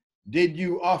 Did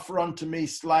you offer unto me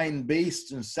slain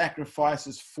beasts and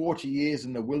sacrifices 40 years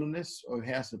in the wilderness, O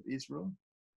house of Israel?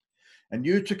 And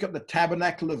you took up the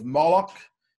tabernacle of Moloch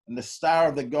and the star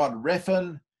of the god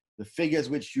Rephan, the figures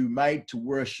which you made to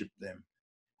worship them,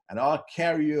 and I'll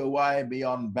carry you away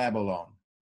beyond Babylon.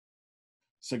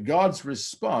 So God's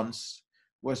response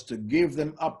was to give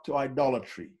them up to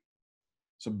idolatry.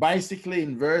 So basically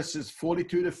in verses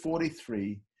 42 to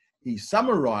 43, he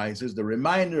summarizes the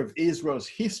remainder of Israel's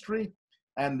history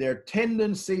and their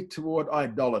tendency toward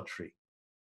idolatry.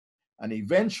 And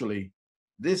eventually,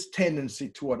 this tendency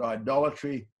toward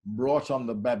idolatry brought on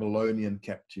the Babylonian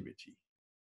captivity.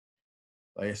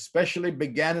 They especially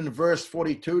began in verse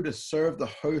 42 to serve the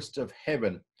host of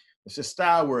heaven. It's a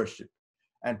star worship.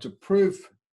 And to prove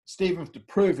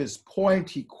his point,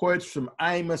 he quotes from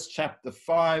Amos chapter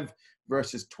 5,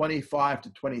 verses 25 to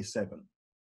 27.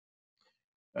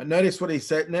 Notice what he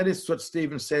said. Notice what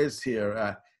Stephen says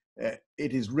here.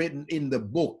 It is written in the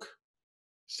book,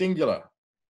 singular,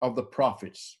 of the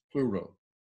prophets, plural.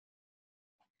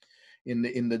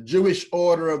 In the Jewish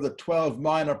order of the 12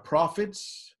 minor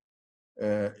prophets,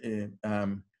 they're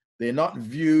not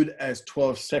viewed as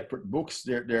 12 separate books.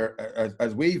 They're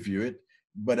as we view it,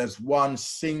 but as one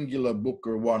singular book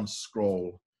or one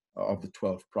scroll of the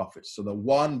 12 prophets. So the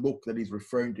one book that he's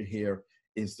referring to here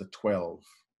is the 12.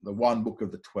 The one book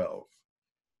of the 12.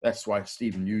 That's why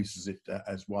Stephen uses it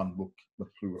as one book, but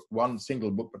plural, one single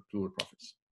book, but plural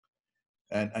prophets.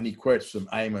 And he quotes from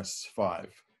Amos 5.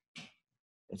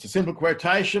 It's a simple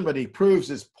quotation, but he proves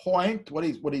his point. What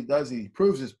he does, he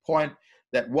proves his point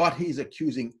that what he's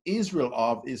accusing Israel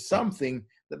of is something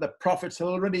that the prophets had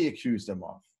already accused them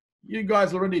of. You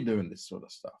guys are already doing this sort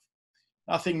of stuff.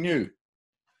 Nothing new.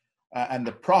 And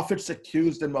the prophets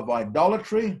accused them of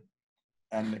idolatry.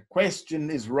 And the question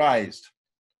is raised,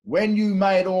 when you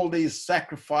made all these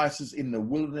sacrifices in the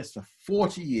wilderness for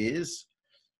 40 years,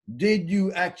 did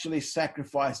you actually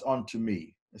sacrifice unto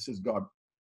me? This is God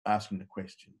asking the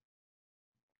question.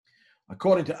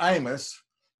 According to Amos,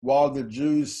 while the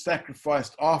Jews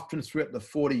sacrificed often throughout the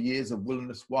 40 years of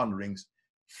wilderness wanderings,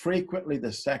 frequently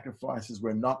the sacrifices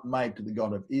were not made to the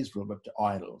God of Israel, but to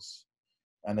idols.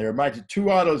 And they were made to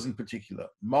two idols in particular,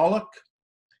 Moloch.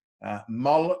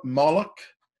 Moloch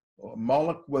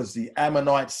was the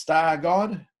Ammonite star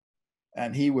god,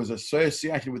 and he was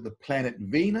associated with the planet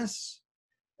Venus,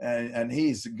 and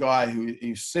he's the guy who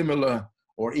is similar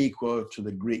or equal to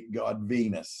the Greek god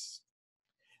Venus.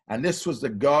 And this was the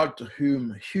god to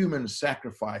whom human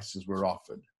sacrifices were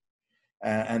offered.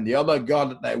 And the other god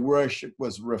that they worshipped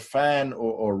was Rephan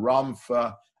or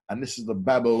Ramphah, and this is the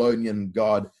Babylonian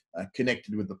god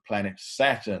connected with the planet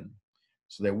Saturn.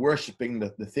 So they're worshipping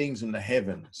the things in the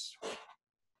heavens.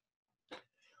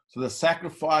 So the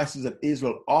sacrifices that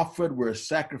Israel offered were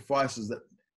sacrifices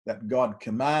that God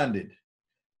commanded,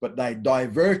 but they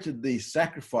diverted these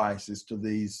sacrifices to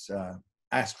these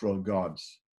astral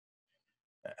gods.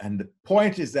 And the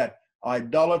point is that the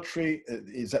idolatry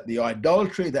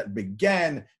that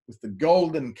began with the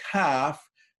golden calf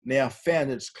now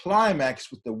found its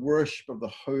climax with the worship of the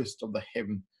host of the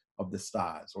heaven of the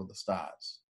stars, or the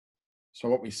stars. So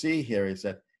what we see here is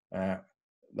that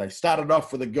they started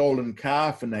off with a golden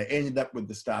calf and they ended up with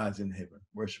the stars in heaven,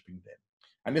 worshiping them.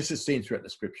 And this is seen throughout the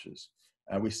scriptures.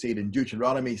 We see it in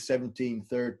Deuteronomy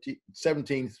 17:3,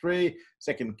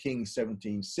 2 Kings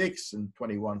 17:6, and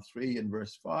 21:3 in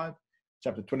verse 5.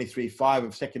 Chapter 23:5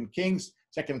 of 2 Kings,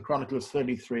 2 Chronicles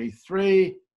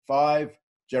 33:3, 5,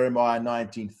 Jeremiah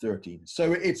 19:13.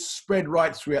 So it's spread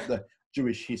right throughout the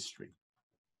Jewish history.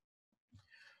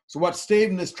 So what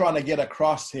Stephen is trying to get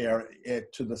across here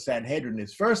to the Sanhedrin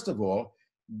is, first of all,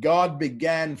 God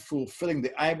began fulfilling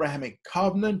the Abrahamic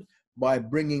covenant by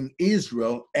bringing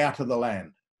Israel out of the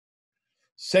land.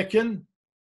 Second,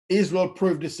 Israel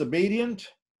proved disobedient.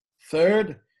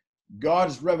 Third,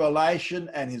 God's revelation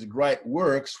and his great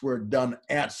works were done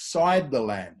outside the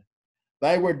land.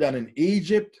 They were done in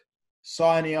Egypt,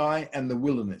 Sinai, and the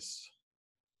wilderness.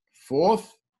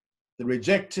 Fourth, the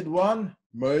rejected one,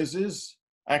 Moses,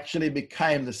 actually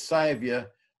became the savior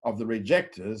of the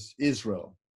rejectors,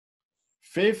 Israel.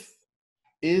 Fifth,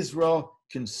 Israel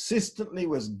consistently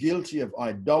was guilty of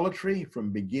idolatry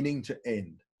from beginning to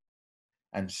end.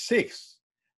 And sixth,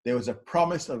 there was a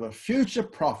promise of a future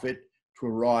prophet to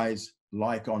arise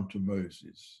like unto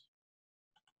Moses.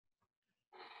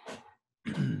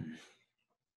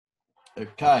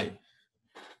 Okay,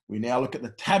 we now look at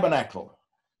the tabernacle.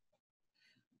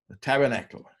 The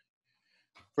tabernacle.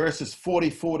 Verses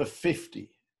 44 to 50.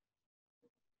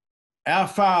 Our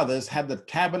fathers had the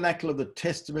tabernacle of the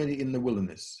testimony in the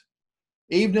wilderness,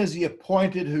 even as he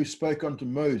appointed who spoke unto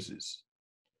Moses,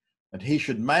 that he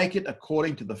should make it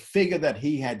according to the figure that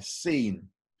he had seen,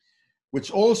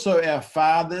 which also our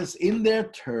fathers in their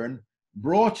turn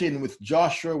brought in with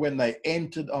Joshua when they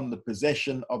entered on the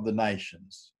possession of the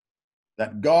nations,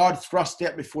 that God thrust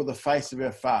out before the face of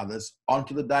our fathers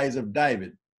unto the days of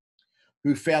David,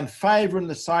 who found favor in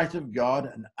the sight of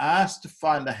God and asked to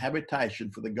find a habitation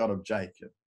for the God of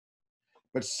Jacob.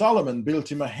 But Solomon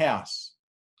built him a house.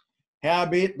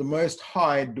 Howbeit the Most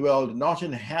High dwelled not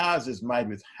in houses made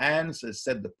with hands, as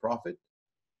said the prophet.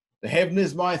 The heaven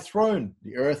is my throne,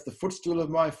 the earth the footstool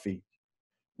of my feet.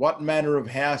 What manner of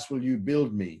house will you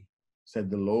build me,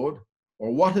 said the Lord,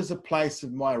 or what is the place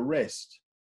of my rest?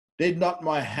 Did not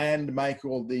my hand make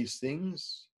all these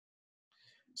things?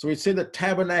 So we see the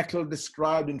tabernacle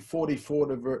described in 44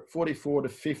 to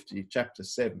 50, chapter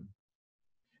 7.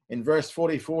 In verse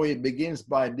 44, he begins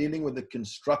by dealing with the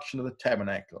construction of the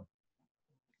tabernacle.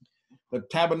 The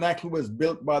tabernacle was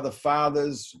built by the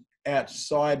fathers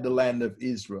outside the land of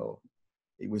Israel.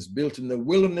 It was built in the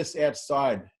wilderness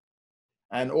outside.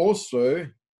 And also,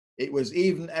 it was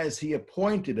even as he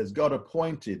appointed, as God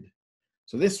appointed.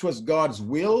 So this was God's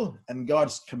will and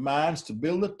God's commands to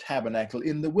build a tabernacle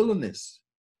in the wilderness.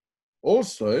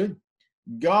 Also,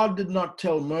 God did not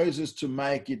tell Moses to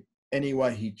make it any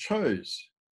way he chose.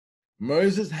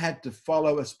 Moses had to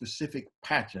follow a specific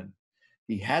pattern.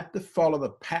 He had to follow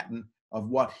the pattern of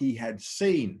what he had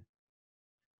seen.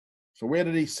 So where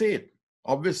did he see it?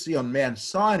 Obviously on Mount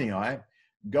Sinai,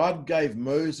 God gave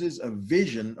Moses a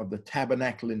vision of the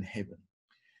tabernacle in heaven.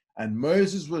 And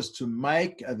Moses was to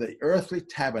make the earthly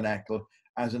tabernacle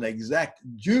as an exact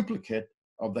duplicate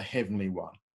of the heavenly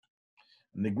one.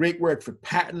 And the Greek word for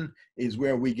pattern is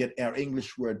where we get our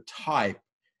English word type.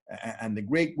 And the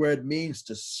Greek word means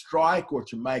to strike or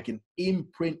to make an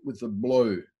imprint with a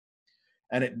blow.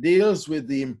 And it deals with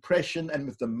the impression and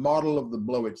with the model of the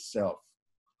blow itself.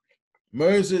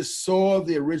 Moses saw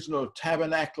the original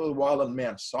tabernacle while on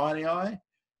Mount Sinai,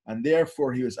 and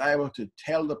therefore he was able to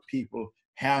tell the people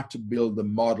how to build the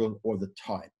model or the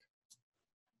type.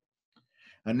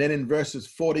 And then in verses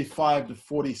 45 to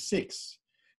 46,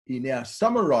 he now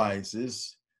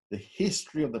summarizes the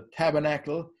history of the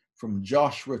tabernacle from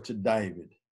Joshua to David,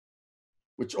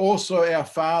 which also our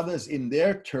fathers in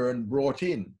their turn brought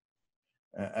in.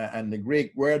 And the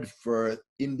Greek word for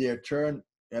in their turn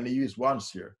only used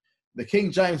once here. The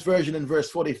King James Version in verse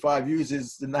 45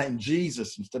 uses the name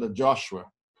Jesus instead of Joshua.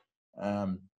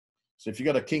 So if you've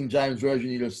got a King James Version,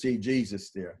 you'll see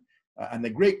Jesus there. And the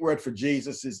Greek word for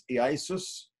Jesus is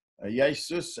Jesus.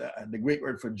 And the Greek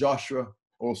word for Joshua,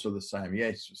 also the same,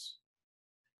 Jesus.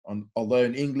 Although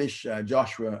in English,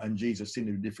 Joshua and Jesus seem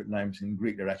to be different names, in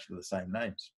Greek they're actually the same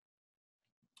names.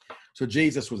 So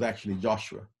Jesus was actually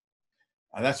Joshua.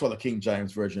 And that's why the King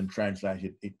James Version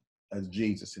translated it as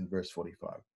Jesus in verse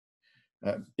 45.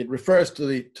 It refers to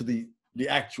the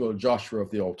actual Joshua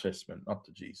of the Old Testament, not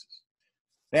to Jesus.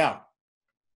 Now,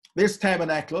 this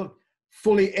tabernacle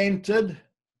fully entered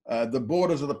the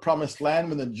borders of the promised land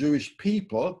when the Jewish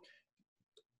people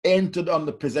entered on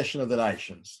the possession of the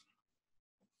nations.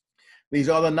 These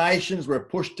other nations were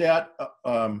pushed out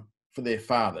for their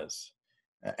fathers.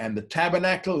 And the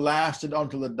tabernacle lasted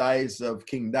until the days of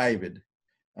King David.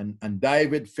 And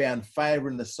David found favor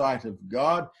in the sight of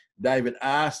God. David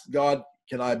asked God,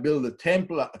 can I build a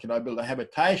temple? Can I build a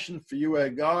habitation for you, O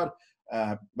God?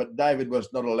 But David was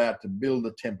not allowed to build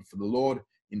a temple for the Lord.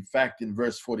 In fact, in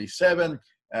verse 47,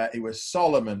 it was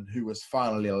Solomon who was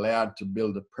finally allowed to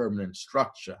build a permanent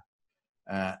structure.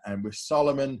 And with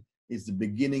Solomon is the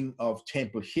beginning of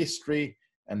temple history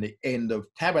and the end of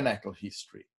tabernacle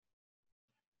history.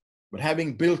 But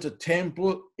having built a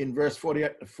temple in verse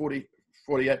 48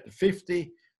 to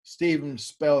 50, Stephen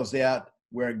spells out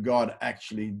where God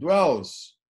actually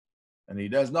dwells. And he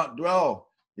does not dwell.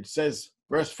 It says,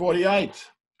 verse 48,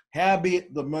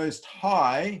 howbeit the Most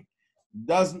High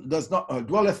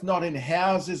dwelleth not in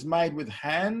houses made with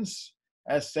hands,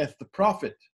 as saith the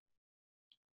prophet.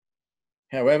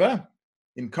 However,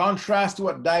 in contrast to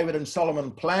what David and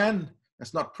Solomon planned, that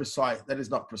is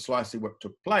not precisely what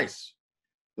took place.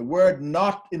 The word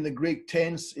not in the Greek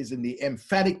tense is in the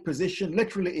emphatic position.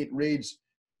 Literally, it reads,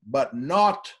 but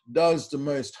not does the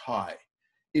Most High.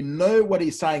 What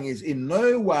he's saying is, in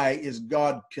no way is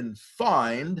God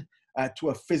confined to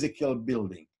a physical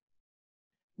building.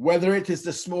 Whether it is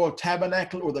the small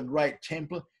tabernacle or the great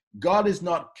temple, God is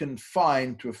not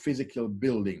confined to a physical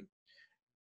building.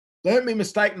 Don't be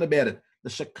mistaken about it. The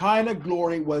Shekinah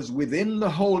glory was within the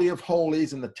Holy of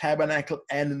Holies in the tabernacle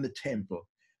and in the temple.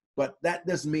 But that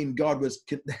doesn't mean God was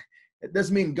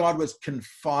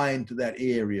confined to that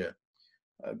area.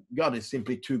 God is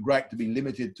simply too great to be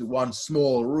limited to one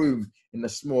small room in the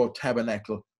small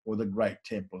tabernacle or the great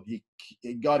temple.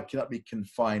 God cannot be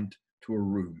confined to a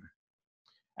room.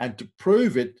 And to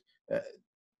prove it,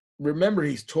 remember,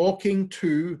 he's talking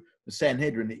to the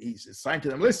Sanhedrin. He's saying to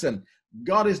them, listen,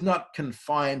 God is not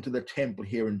confined to the temple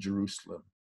here in Jerusalem.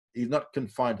 He's not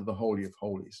confined to the Holy of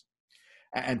Holies.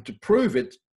 And to prove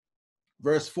it,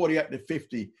 verse 48 to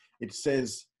 50, it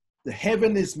says, the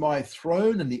heaven is my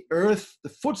throne and the earth the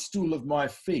footstool of my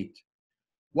feet.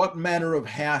 What manner of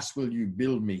house will you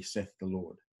build me, saith the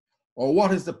Lord? Or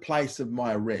what is the place of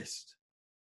my rest?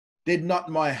 Did not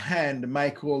my hand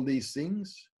make all these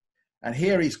things? And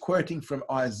here he's quoting from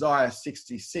Isaiah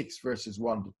 66, verses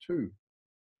 1 to 2.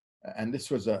 And this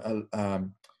was a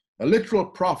literal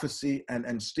prophecy,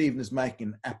 and Stephen is making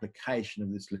an application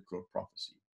of this literal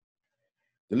prophecy.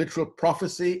 The literal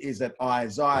prophecy is that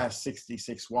Isaiah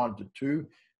 66, 1 to 2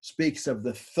 speaks of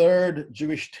the third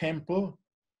Jewish temple,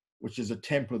 which is a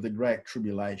temple of the Great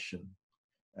Tribulation.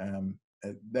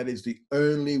 That is the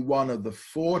only one of the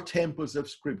four temples of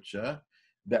Scripture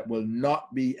that will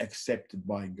not be accepted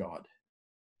by God.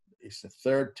 It's the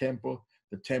third temple,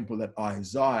 the temple that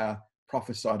Isaiah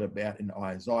prophesied about in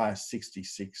Isaiah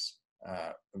 66,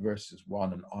 verses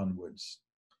 1 and onwards.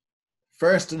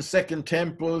 First and second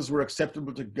temples were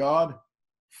acceptable to God.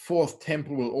 Fourth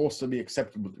temple will also be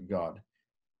acceptable to God.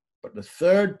 But the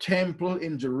third temple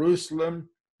in Jerusalem,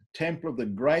 the temple of the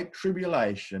Great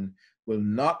Tribulation, will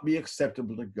not be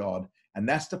acceptable to God. And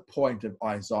that's the point of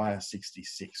Isaiah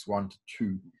 66, 1 to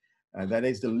 2. That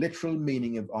is the literal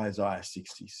meaning of Isaiah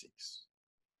 66.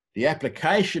 The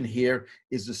application here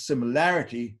is the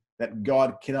similarity that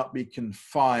God cannot be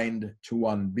confined to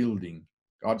one building.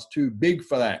 God's too big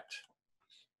for that.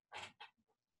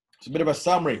 It's a bit of a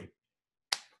summary.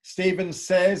 Stephen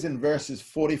says in verses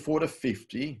 44 to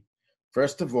 50,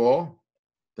 first of all,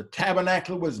 the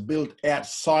tabernacle was built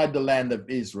outside the land of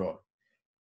Israel.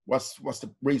 What's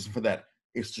the reason for that?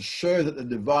 It's to show that the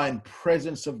divine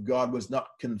presence of God was not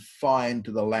confined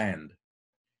to the land.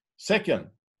 Second,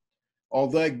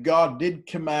 although God did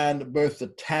command both the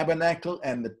tabernacle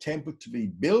and the temple to be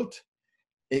built,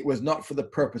 it was not for the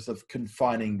purpose of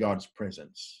confining God's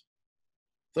presence.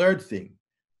 Third thing,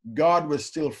 God was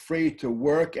still free to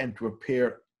work and to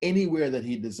appear anywhere that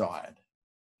he desired.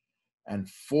 And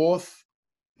fourth,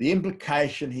 the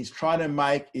implication he's trying to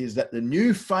make is that the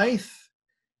new faith,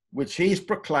 which he's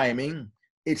proclaiming,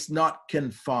 it's not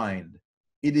confined.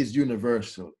 It is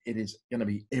universal. It is going to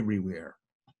be everywhere.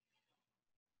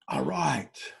 All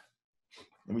right.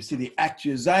 And we see the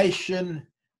accusation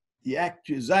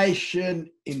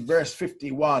in verse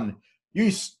 51.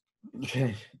 This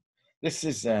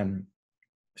is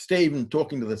Stephen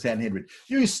talking to the Sanhedrin.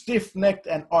 You stiff-necked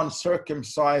and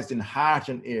uncircumcised in heart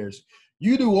and ears,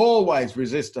 you do always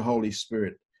resist the Holy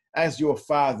Spirit, as your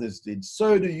fathers did.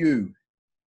 So do you.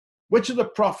 Which of the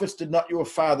prophets did not your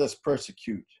fathers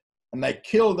persecute? And they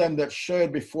killed them that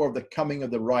showed before the coming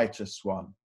of the righteous one,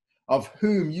 of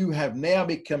whom you have now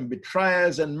become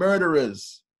betrayers and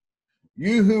murderers.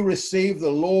 You who received the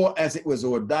law as it was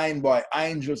ordained by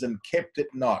angels and kept it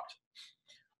not.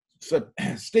 So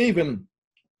Stephen,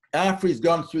 after he's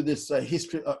gone through this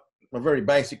history, a very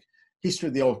basic history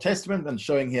of the Old Testament and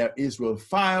showing how Israel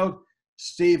failed,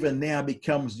 Stephen now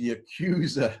becomes the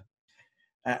accuser.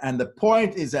 And the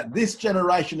point is that this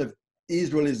generation of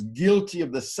Israel is guilty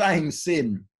of the same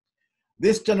sin.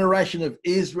 This generation of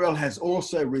Israel has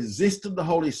also resisted the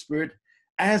Holy Spirit,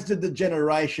 as did the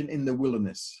generation in the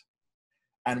wilderness.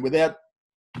 And without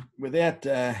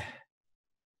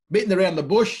beating around the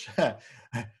bush,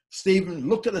 Stephen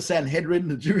looked at the Sanhedrin,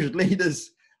 the Jewish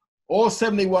leaders, all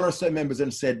 71 or so members,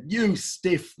 and said, "You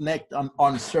stiff-necked,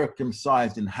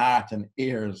 uncircumcised in heart and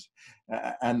ears."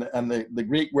 And the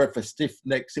Greek word for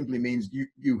stiff-neck simply means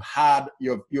you have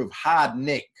hard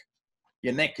neck.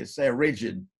 Your neck is so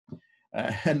rigid.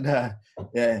 In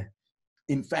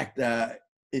fact,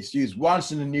 it's used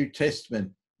once in the New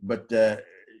Testament, but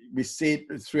we see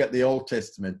it throughout the Old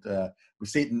Testament. We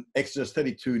see it in Exodus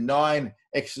 32:9,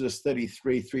 Exodus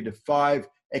 33:3-5,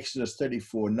 Exodus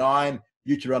 34:9,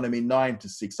 Deuteronomy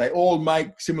 9-6. They all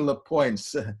make similar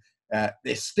points.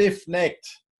 They're stiff-necked.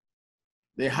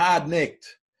 They're hard-necked.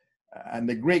 And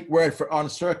the Greek word for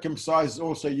uncircumcised is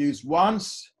also used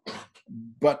once.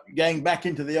 But going back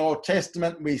into the Old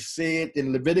Testament, we see it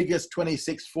in Leviticus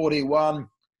 26:41,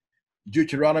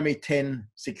 Deuteronomy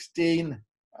 10:16.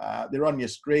 They're on your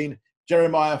screen.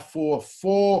 Jeremiah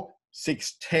 4:4,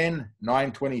 6:10,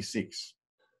 9:26.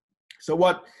 So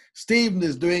what Stephen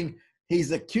is doing,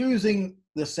 he's accusing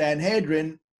the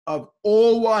Sanhedrin of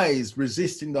always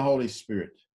resisting the Holy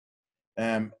Spirit.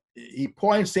 He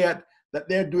points out that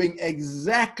they're doing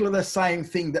exactly the same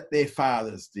thing that their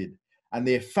fathers did. And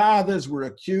their fathers were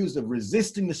accused of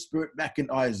resisting the Spirit back in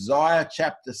Isaiah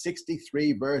chapter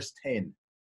 63, verse 10.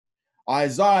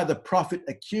 Isaiah the prophet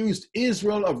accused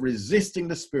Israel of resisting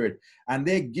the Spirit, and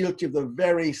they're guilty of the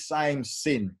very same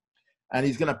sin. And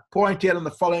he's going to point out in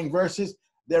the following verses,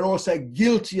 they're also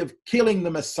guilty of killing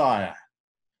the Messiah.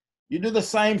 You do the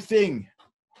same thing.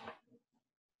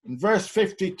 In verse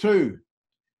 52,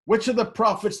 which of the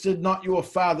prophets did not your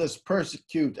fathers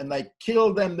persecute? And they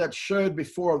killed them that showed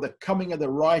before the coming of the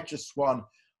righteous one,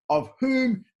 of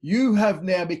whom you have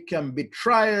now become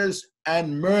betrayers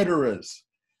and murderers.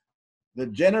 The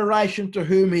generation to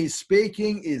whom he's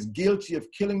speaking is guilty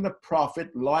of killing the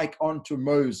prophet like unto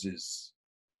Moses.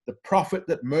 The prophet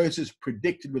that Moses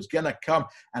predicted was going to come.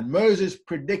 And Moses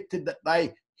predicted that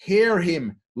they hear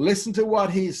him, listen to what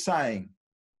he's saying.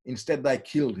 Instead, they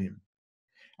killed him.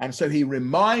 And so he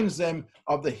reminds them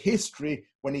of the history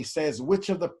when he says, which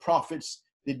of the prophets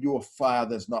did your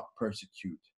fathers not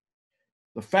persecute?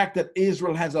 The fact that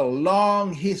Israel has a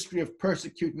long history of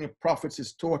persecuting the prophets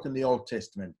is taught in the Old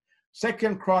Testament.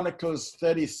 2 Chronicles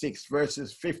 36,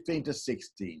 verses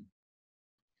 15-16.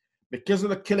 Because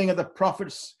of the killing of the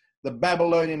prophets, the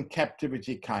Babylonian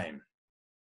captivity came.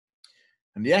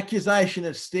 And the accusation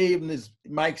that Stephen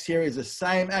makes here is the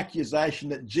same accusation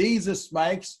that Jesus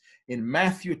makes in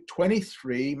Matthew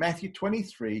 23,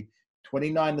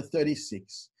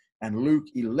 29-36, and Luke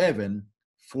 11,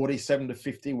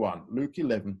 47-51. Luke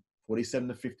 11,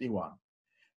 47-51.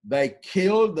 They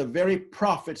killed the very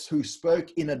prophets who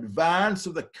spoke in advance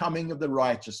of the coming of the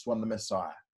righteous one, the Messiah.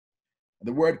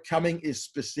 The word coming is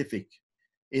specific.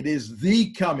 It is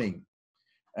the coming.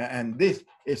 And this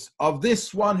is of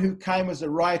this one who came as a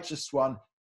righteous one,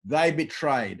 they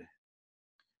betrayed.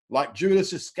 Like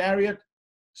Judas Iscariot,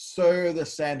 so the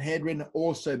Sanhedrin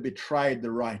also betrayed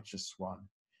the righteous one.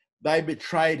 They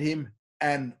betrayed him,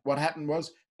 and what happened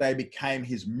was they became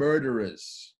his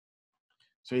murderers.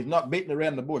 So he's not beating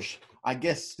around the bush. I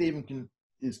guess Stephen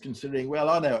is considering, well,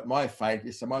 I know what my fate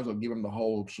is, so I might as well give him the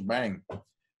whole shebang.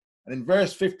 And in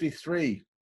verse 53,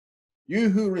 you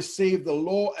who received the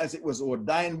law as it was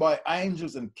ordained by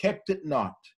angels and kept it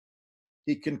not.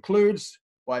 He concludes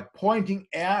by pointing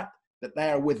out that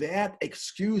they are without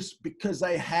excuse because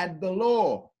they had the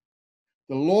law.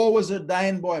 The law was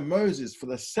ordained by Moses. For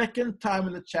the second time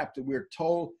in the chapter, we're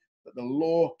told that the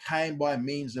law came by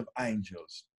means of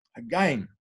angels. Again,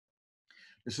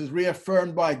 this is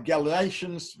reaffirmed by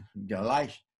Galatians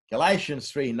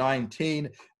 3:19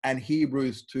 and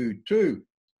Hebrews 2:2.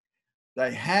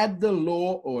 They had the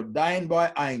law ordained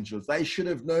by angels. They should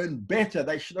have known better.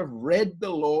 They should have read the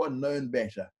law and known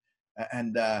better.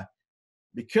 And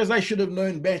because they should have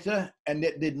known better and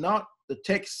it did not, the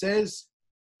text says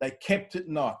they kept it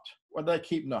not. What did they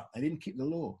keep not? They didn't keep the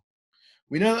law.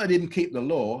 We know that they didn't keep the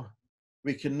law.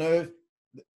 We can know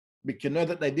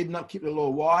that they did not keep the law.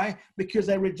 Why? Because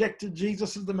they rejected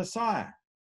Jesus as the Messiah.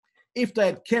 If they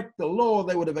had kept the law,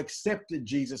 they would have accepted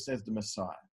Jesus as the Messiah.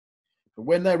 But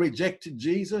when they rejected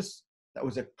Jesus, that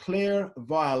was a clear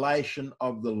violation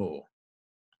of the law.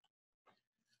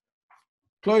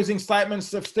 Closing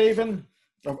statements of Stephen,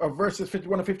 of verses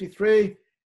 51 and 53.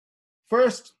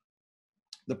 First,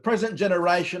 the present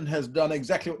generation has done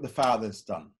exactly what the Father has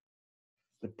done.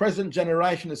 The present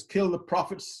generation has killed the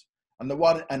prophets and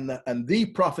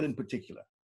the prophet in particular.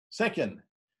 Second,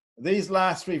 these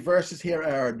last three verses here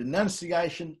are a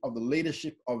denunciation of the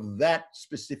leadership of that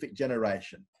specific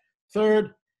generation.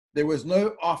 Third, there was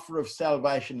no offer of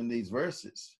salvation in these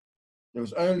verses. There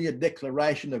was only a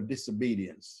declaration of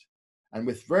disobedience. And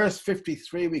with verse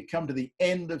 53, we come to the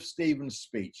end of Stephen's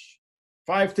speech.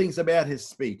 5 things about his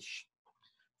speech.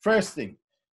 First thing,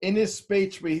 in his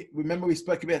speech, we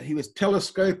spoke about he was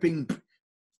telescoping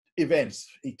events.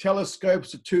 He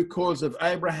telescopes the 2 calls of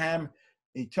Abraham.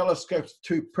 He telescopes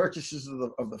 2 purchases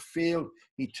of the field.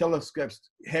 He telescopes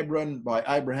Hebron by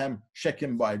Abraham,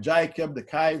 Shechem by Jacob, the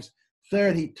caves.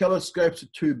 Third, he telescopes the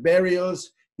 2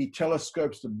 burials. He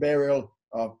telescopes the burial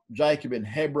of Jacob in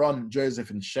Hebron,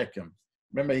 Joseph in Shechem.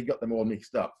 Remember, he got them all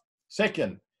mixed up.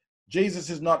 Second, Jesus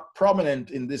is not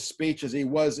prominent in this speech as he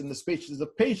was in the speeches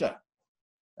of Peter.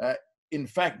 In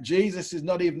fact, Jesus is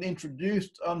not even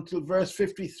introduced until verse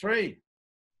 53.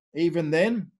 Even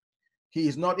then, he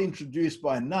is not introduced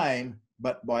by name,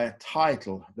 but by a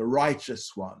title, the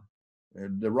righteous one.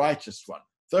 The righteous one.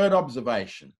 Third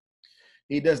observation,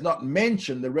 he does not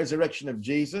mention the resurrection of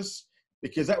Jesus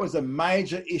because that was a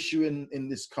major issue in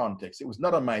this context. It was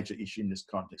not a major issue in this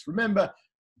context. Remember,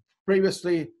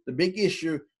 previously, the big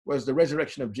issue was the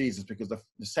resurrection of Jesus because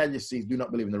the Sadducees do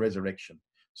not believe in the resurrection.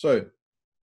 So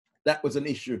that was an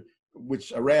issue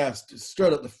which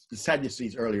stirred up the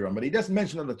Sadducees earlier on, but he doesn't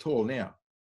mention it at all now.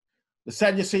 The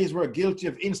Sadducees were guilty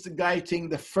of instigating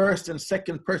the first and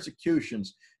second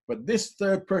persecutions, but this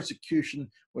third persecution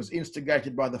was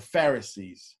instigated by the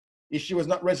Pharisees. Issue was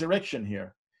not resurrection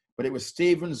here, but it was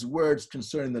Stephen's words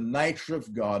concerning the nature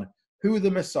of God, who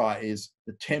the Messiah is,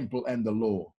 the temple and the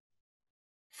law.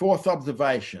 Fourth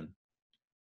observation,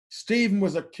 Stephen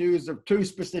was accused of 2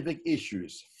 specific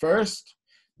issues. First,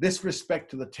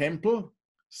 disrespect to the temple.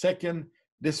 Second,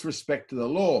 disrespect to the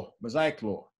law, Mosaic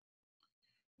law.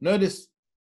 Notice,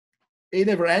 he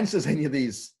never answers any of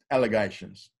these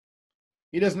allegations.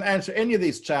 He doesn't answer any of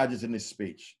these charges in his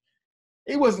speech.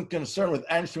 He wasn't concerned with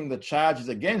answering the charges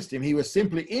against him. He was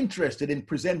simply interested in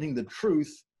presenting the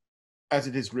truth as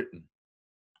it is written.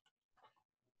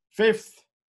 Fifth,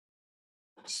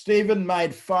 Stephen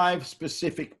made 5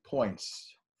 specific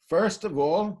points. First of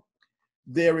all,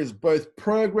 there is both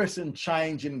progress and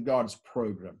change in God's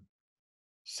program.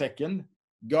 Second,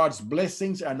 God's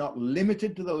blessings are not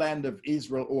limited to the land of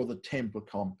Israel or the temple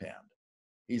compound.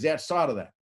 He's outside of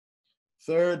that.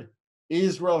 Third,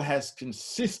 Israel has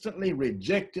consistently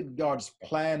rejected God's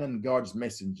plan and God's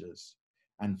messengers.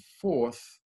 And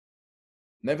fourth,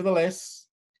 nevertheless,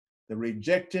 the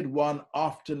rejected one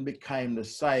often became the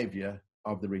savior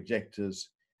of the rejectors,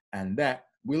 and that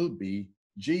will be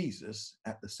Jesus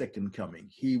at the second coming.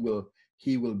 He will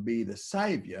be the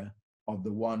savior of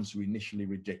the ones who initially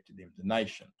rejected him, the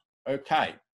nation.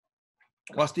 Okay,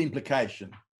 what's the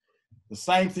implication? The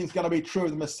same thing's going to be true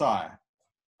of the Messiah.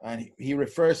 And he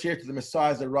refers here to the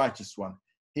Messiah as the righteous one.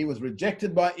 He was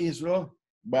rejected by Israel,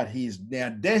 but he's now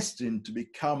destined to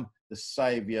become the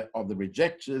savior of the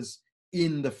rejectors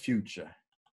in the future.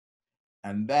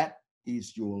 And that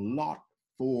is your lot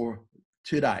for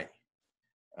today.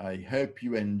 I hope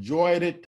you enjoyed it.